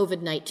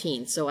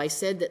COVID-19. So I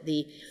said that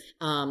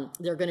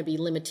there are going to be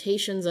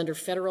limitations under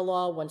federal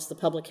law once the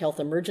public health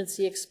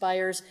emergency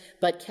expires,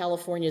 but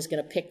California is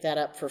going to pick that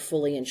up for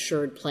fully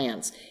insured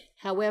plans.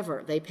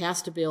 However, they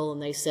passed a bill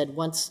and they said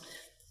once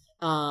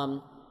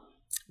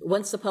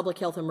the public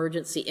health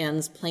emergency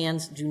ends,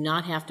 plans do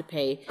not have to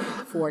pay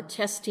for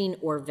testing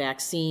or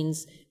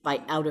vaccines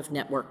by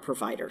out-of-network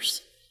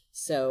providers.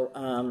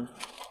 So,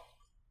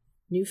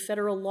 new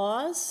federal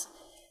laws.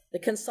 The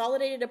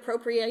Consolidated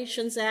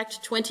Appropriations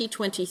Act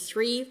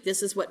 2023,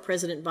 this is what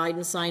President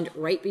Biden signed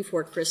right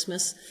before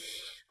Christmas.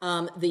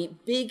 The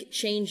big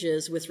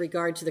changes with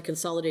regard to the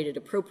Consolidated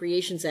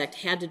Appropriations Act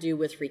had to do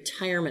with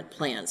retirement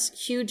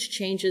plans. Huge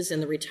changes in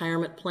the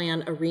retirement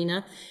plan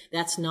arena.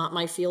 That's not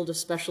my field of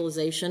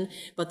specialization,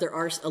 but there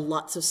are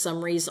lots of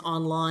summaries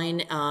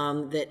online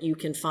that you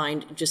can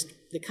find, just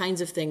the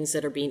kinds of things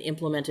that are being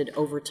implemented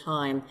over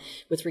time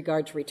with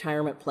regard to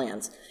retirement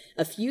plans.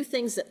 A few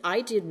things that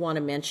I did want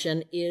to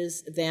mention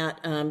is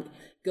that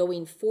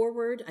going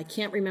forward, I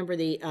can't remember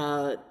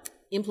the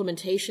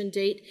implementation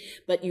date,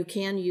 but you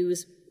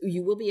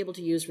will be able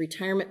to use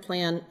retirement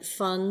plan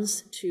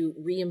funds to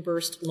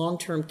reimburse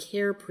long-term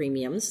care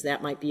premiums.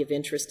 That might be of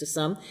interest to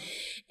some.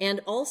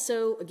 And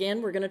also,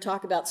 again, we're going to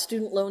talk about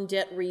student loan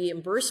debt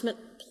reimbursement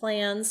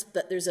plans,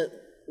 but there's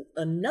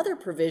another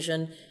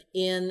provision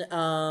in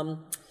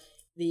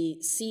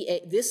this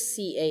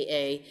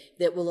CAA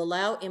that will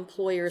allow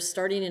employers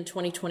starting in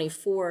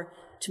 2024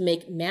 to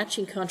make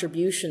matching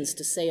contributions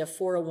to, say, a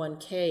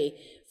 401k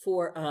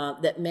for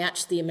that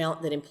match the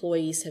amount that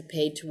employees have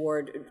paid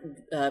toward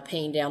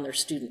paying down their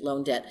student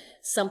loan debt.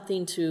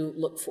 Something to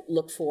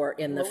look for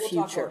in the future.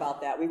 We'll talk more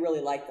about that. We really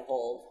like the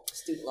whole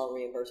student loan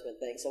reimbursement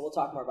thing, so we'll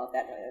talk more about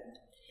that in the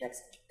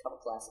next couple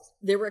classes.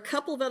 There were a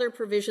couple of other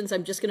provisions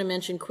I'm just going to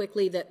mention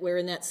quickly that were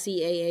in that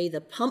CAA.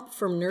 The Pump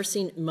from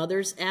Nursing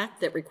Mothers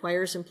Act that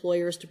requires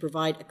employers to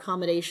provide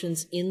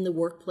accommodations in the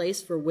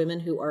workplace for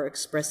women who are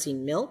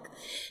expressing milk,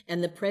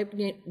 and the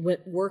Pregnant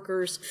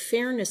Workers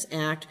Fairness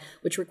Act,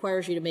 which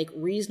requires you to make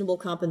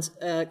reasonable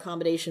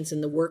accommodations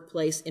in the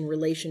workplace in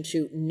relation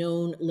to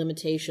known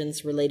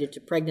limitations related to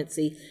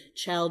pregnancy,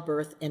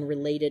 childbirth, and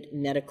related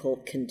medical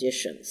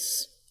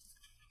conditions.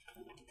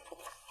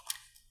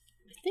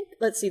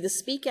 Let's see, the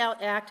Speak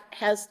Out Act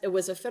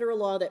was a federal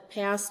law that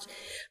passed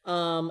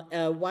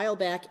a while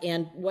back,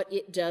 and what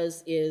it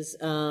does is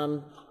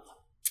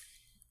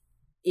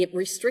it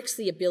restricts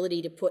the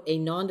ability to put a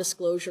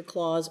non-disclosure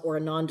clause or a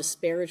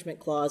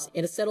non-disparagement clause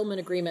in a settlement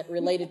agreement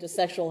related to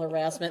sexual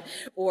harassment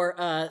or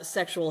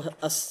sexual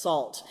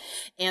assault.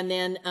 And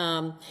then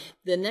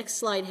the next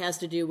slide has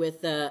to do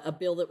with a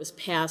bill that was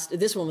passed.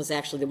 This one was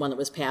actually the one that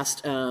was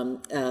passed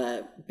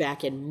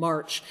back in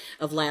March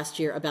of last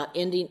year about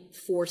ending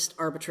forced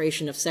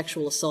arbitration of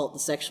sexual assault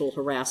and sexual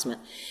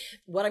harassment.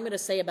 What I'm going to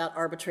say about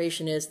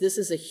arbitration is this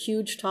is a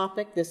huge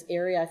topic. This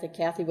area, I think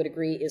Kathy would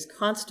agree, is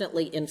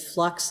constantly in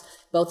flux,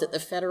 both at the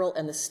federal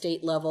and the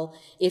state level.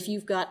 If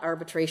you've got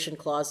arbitration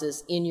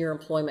clauses in your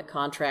employment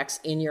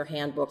contracts, in your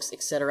handbooks,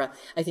 etc.,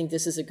 I think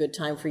this is a good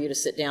time for you to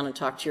sit down and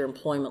talk to your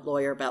employment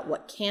lawyer about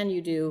what can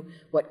you do,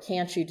 what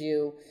can't you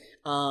do,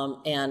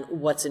 and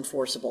what's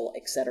enforceable,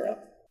 etc.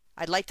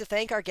 I'd like to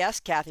thank our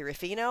guests, Kathy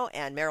Ruffino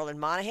and Marilyn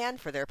Monahan,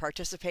 for their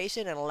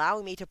participation and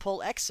allowing me to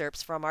pull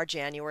excerpts from our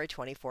January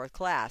 24th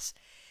class.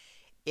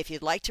 If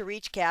you'd like to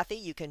reach Kathy,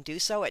 you can do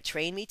so at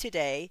Train Me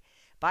Today,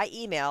 by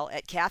email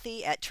at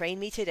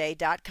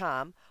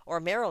kathy@trainmetoday.com or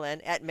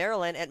Marilyn at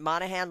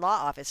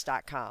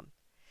monahanlawoffice.com.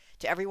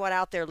 To everyone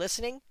out there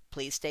listening,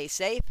 please stay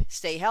safe,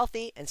 stay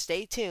healthy, and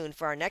stay tuned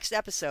for our next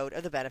episode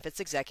of the Benefits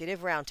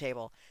Executive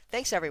Roundtable.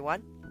 Thanks,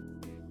 everyone.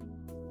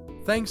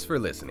 Thanks for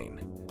listening.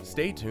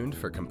 Stay tuned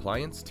for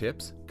compliance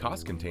tips,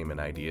 cost containment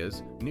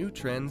ideas, new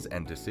trends,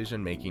 and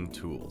decision-making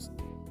tools.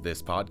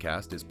 This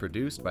podcast is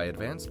produced by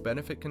Advanced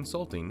Benefit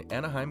Consulting,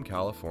 Anaheim,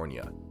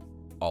 California.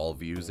 All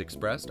views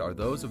expressed are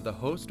those of the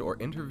host or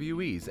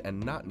interviewees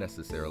and not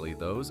necessarily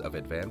those of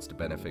Advanced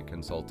Benefit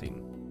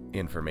Consulting.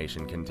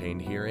 Information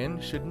contained herein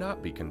should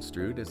not be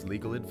construed as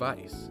legal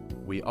advice.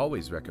 We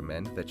always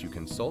recommend that you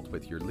consult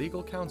with your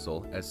legal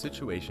counsel as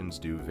situations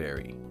do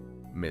vary.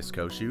 Ms.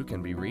 Koshu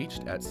can be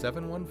reached at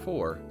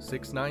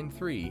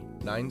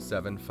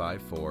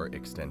 714-693-9754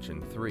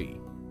 extension 3,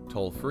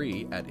 toll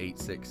free at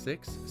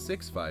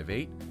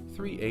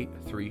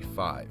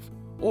 866-658-3835,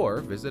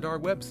 or visit our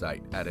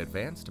website at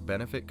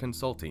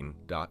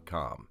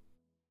advancedbenefitconsulting.com.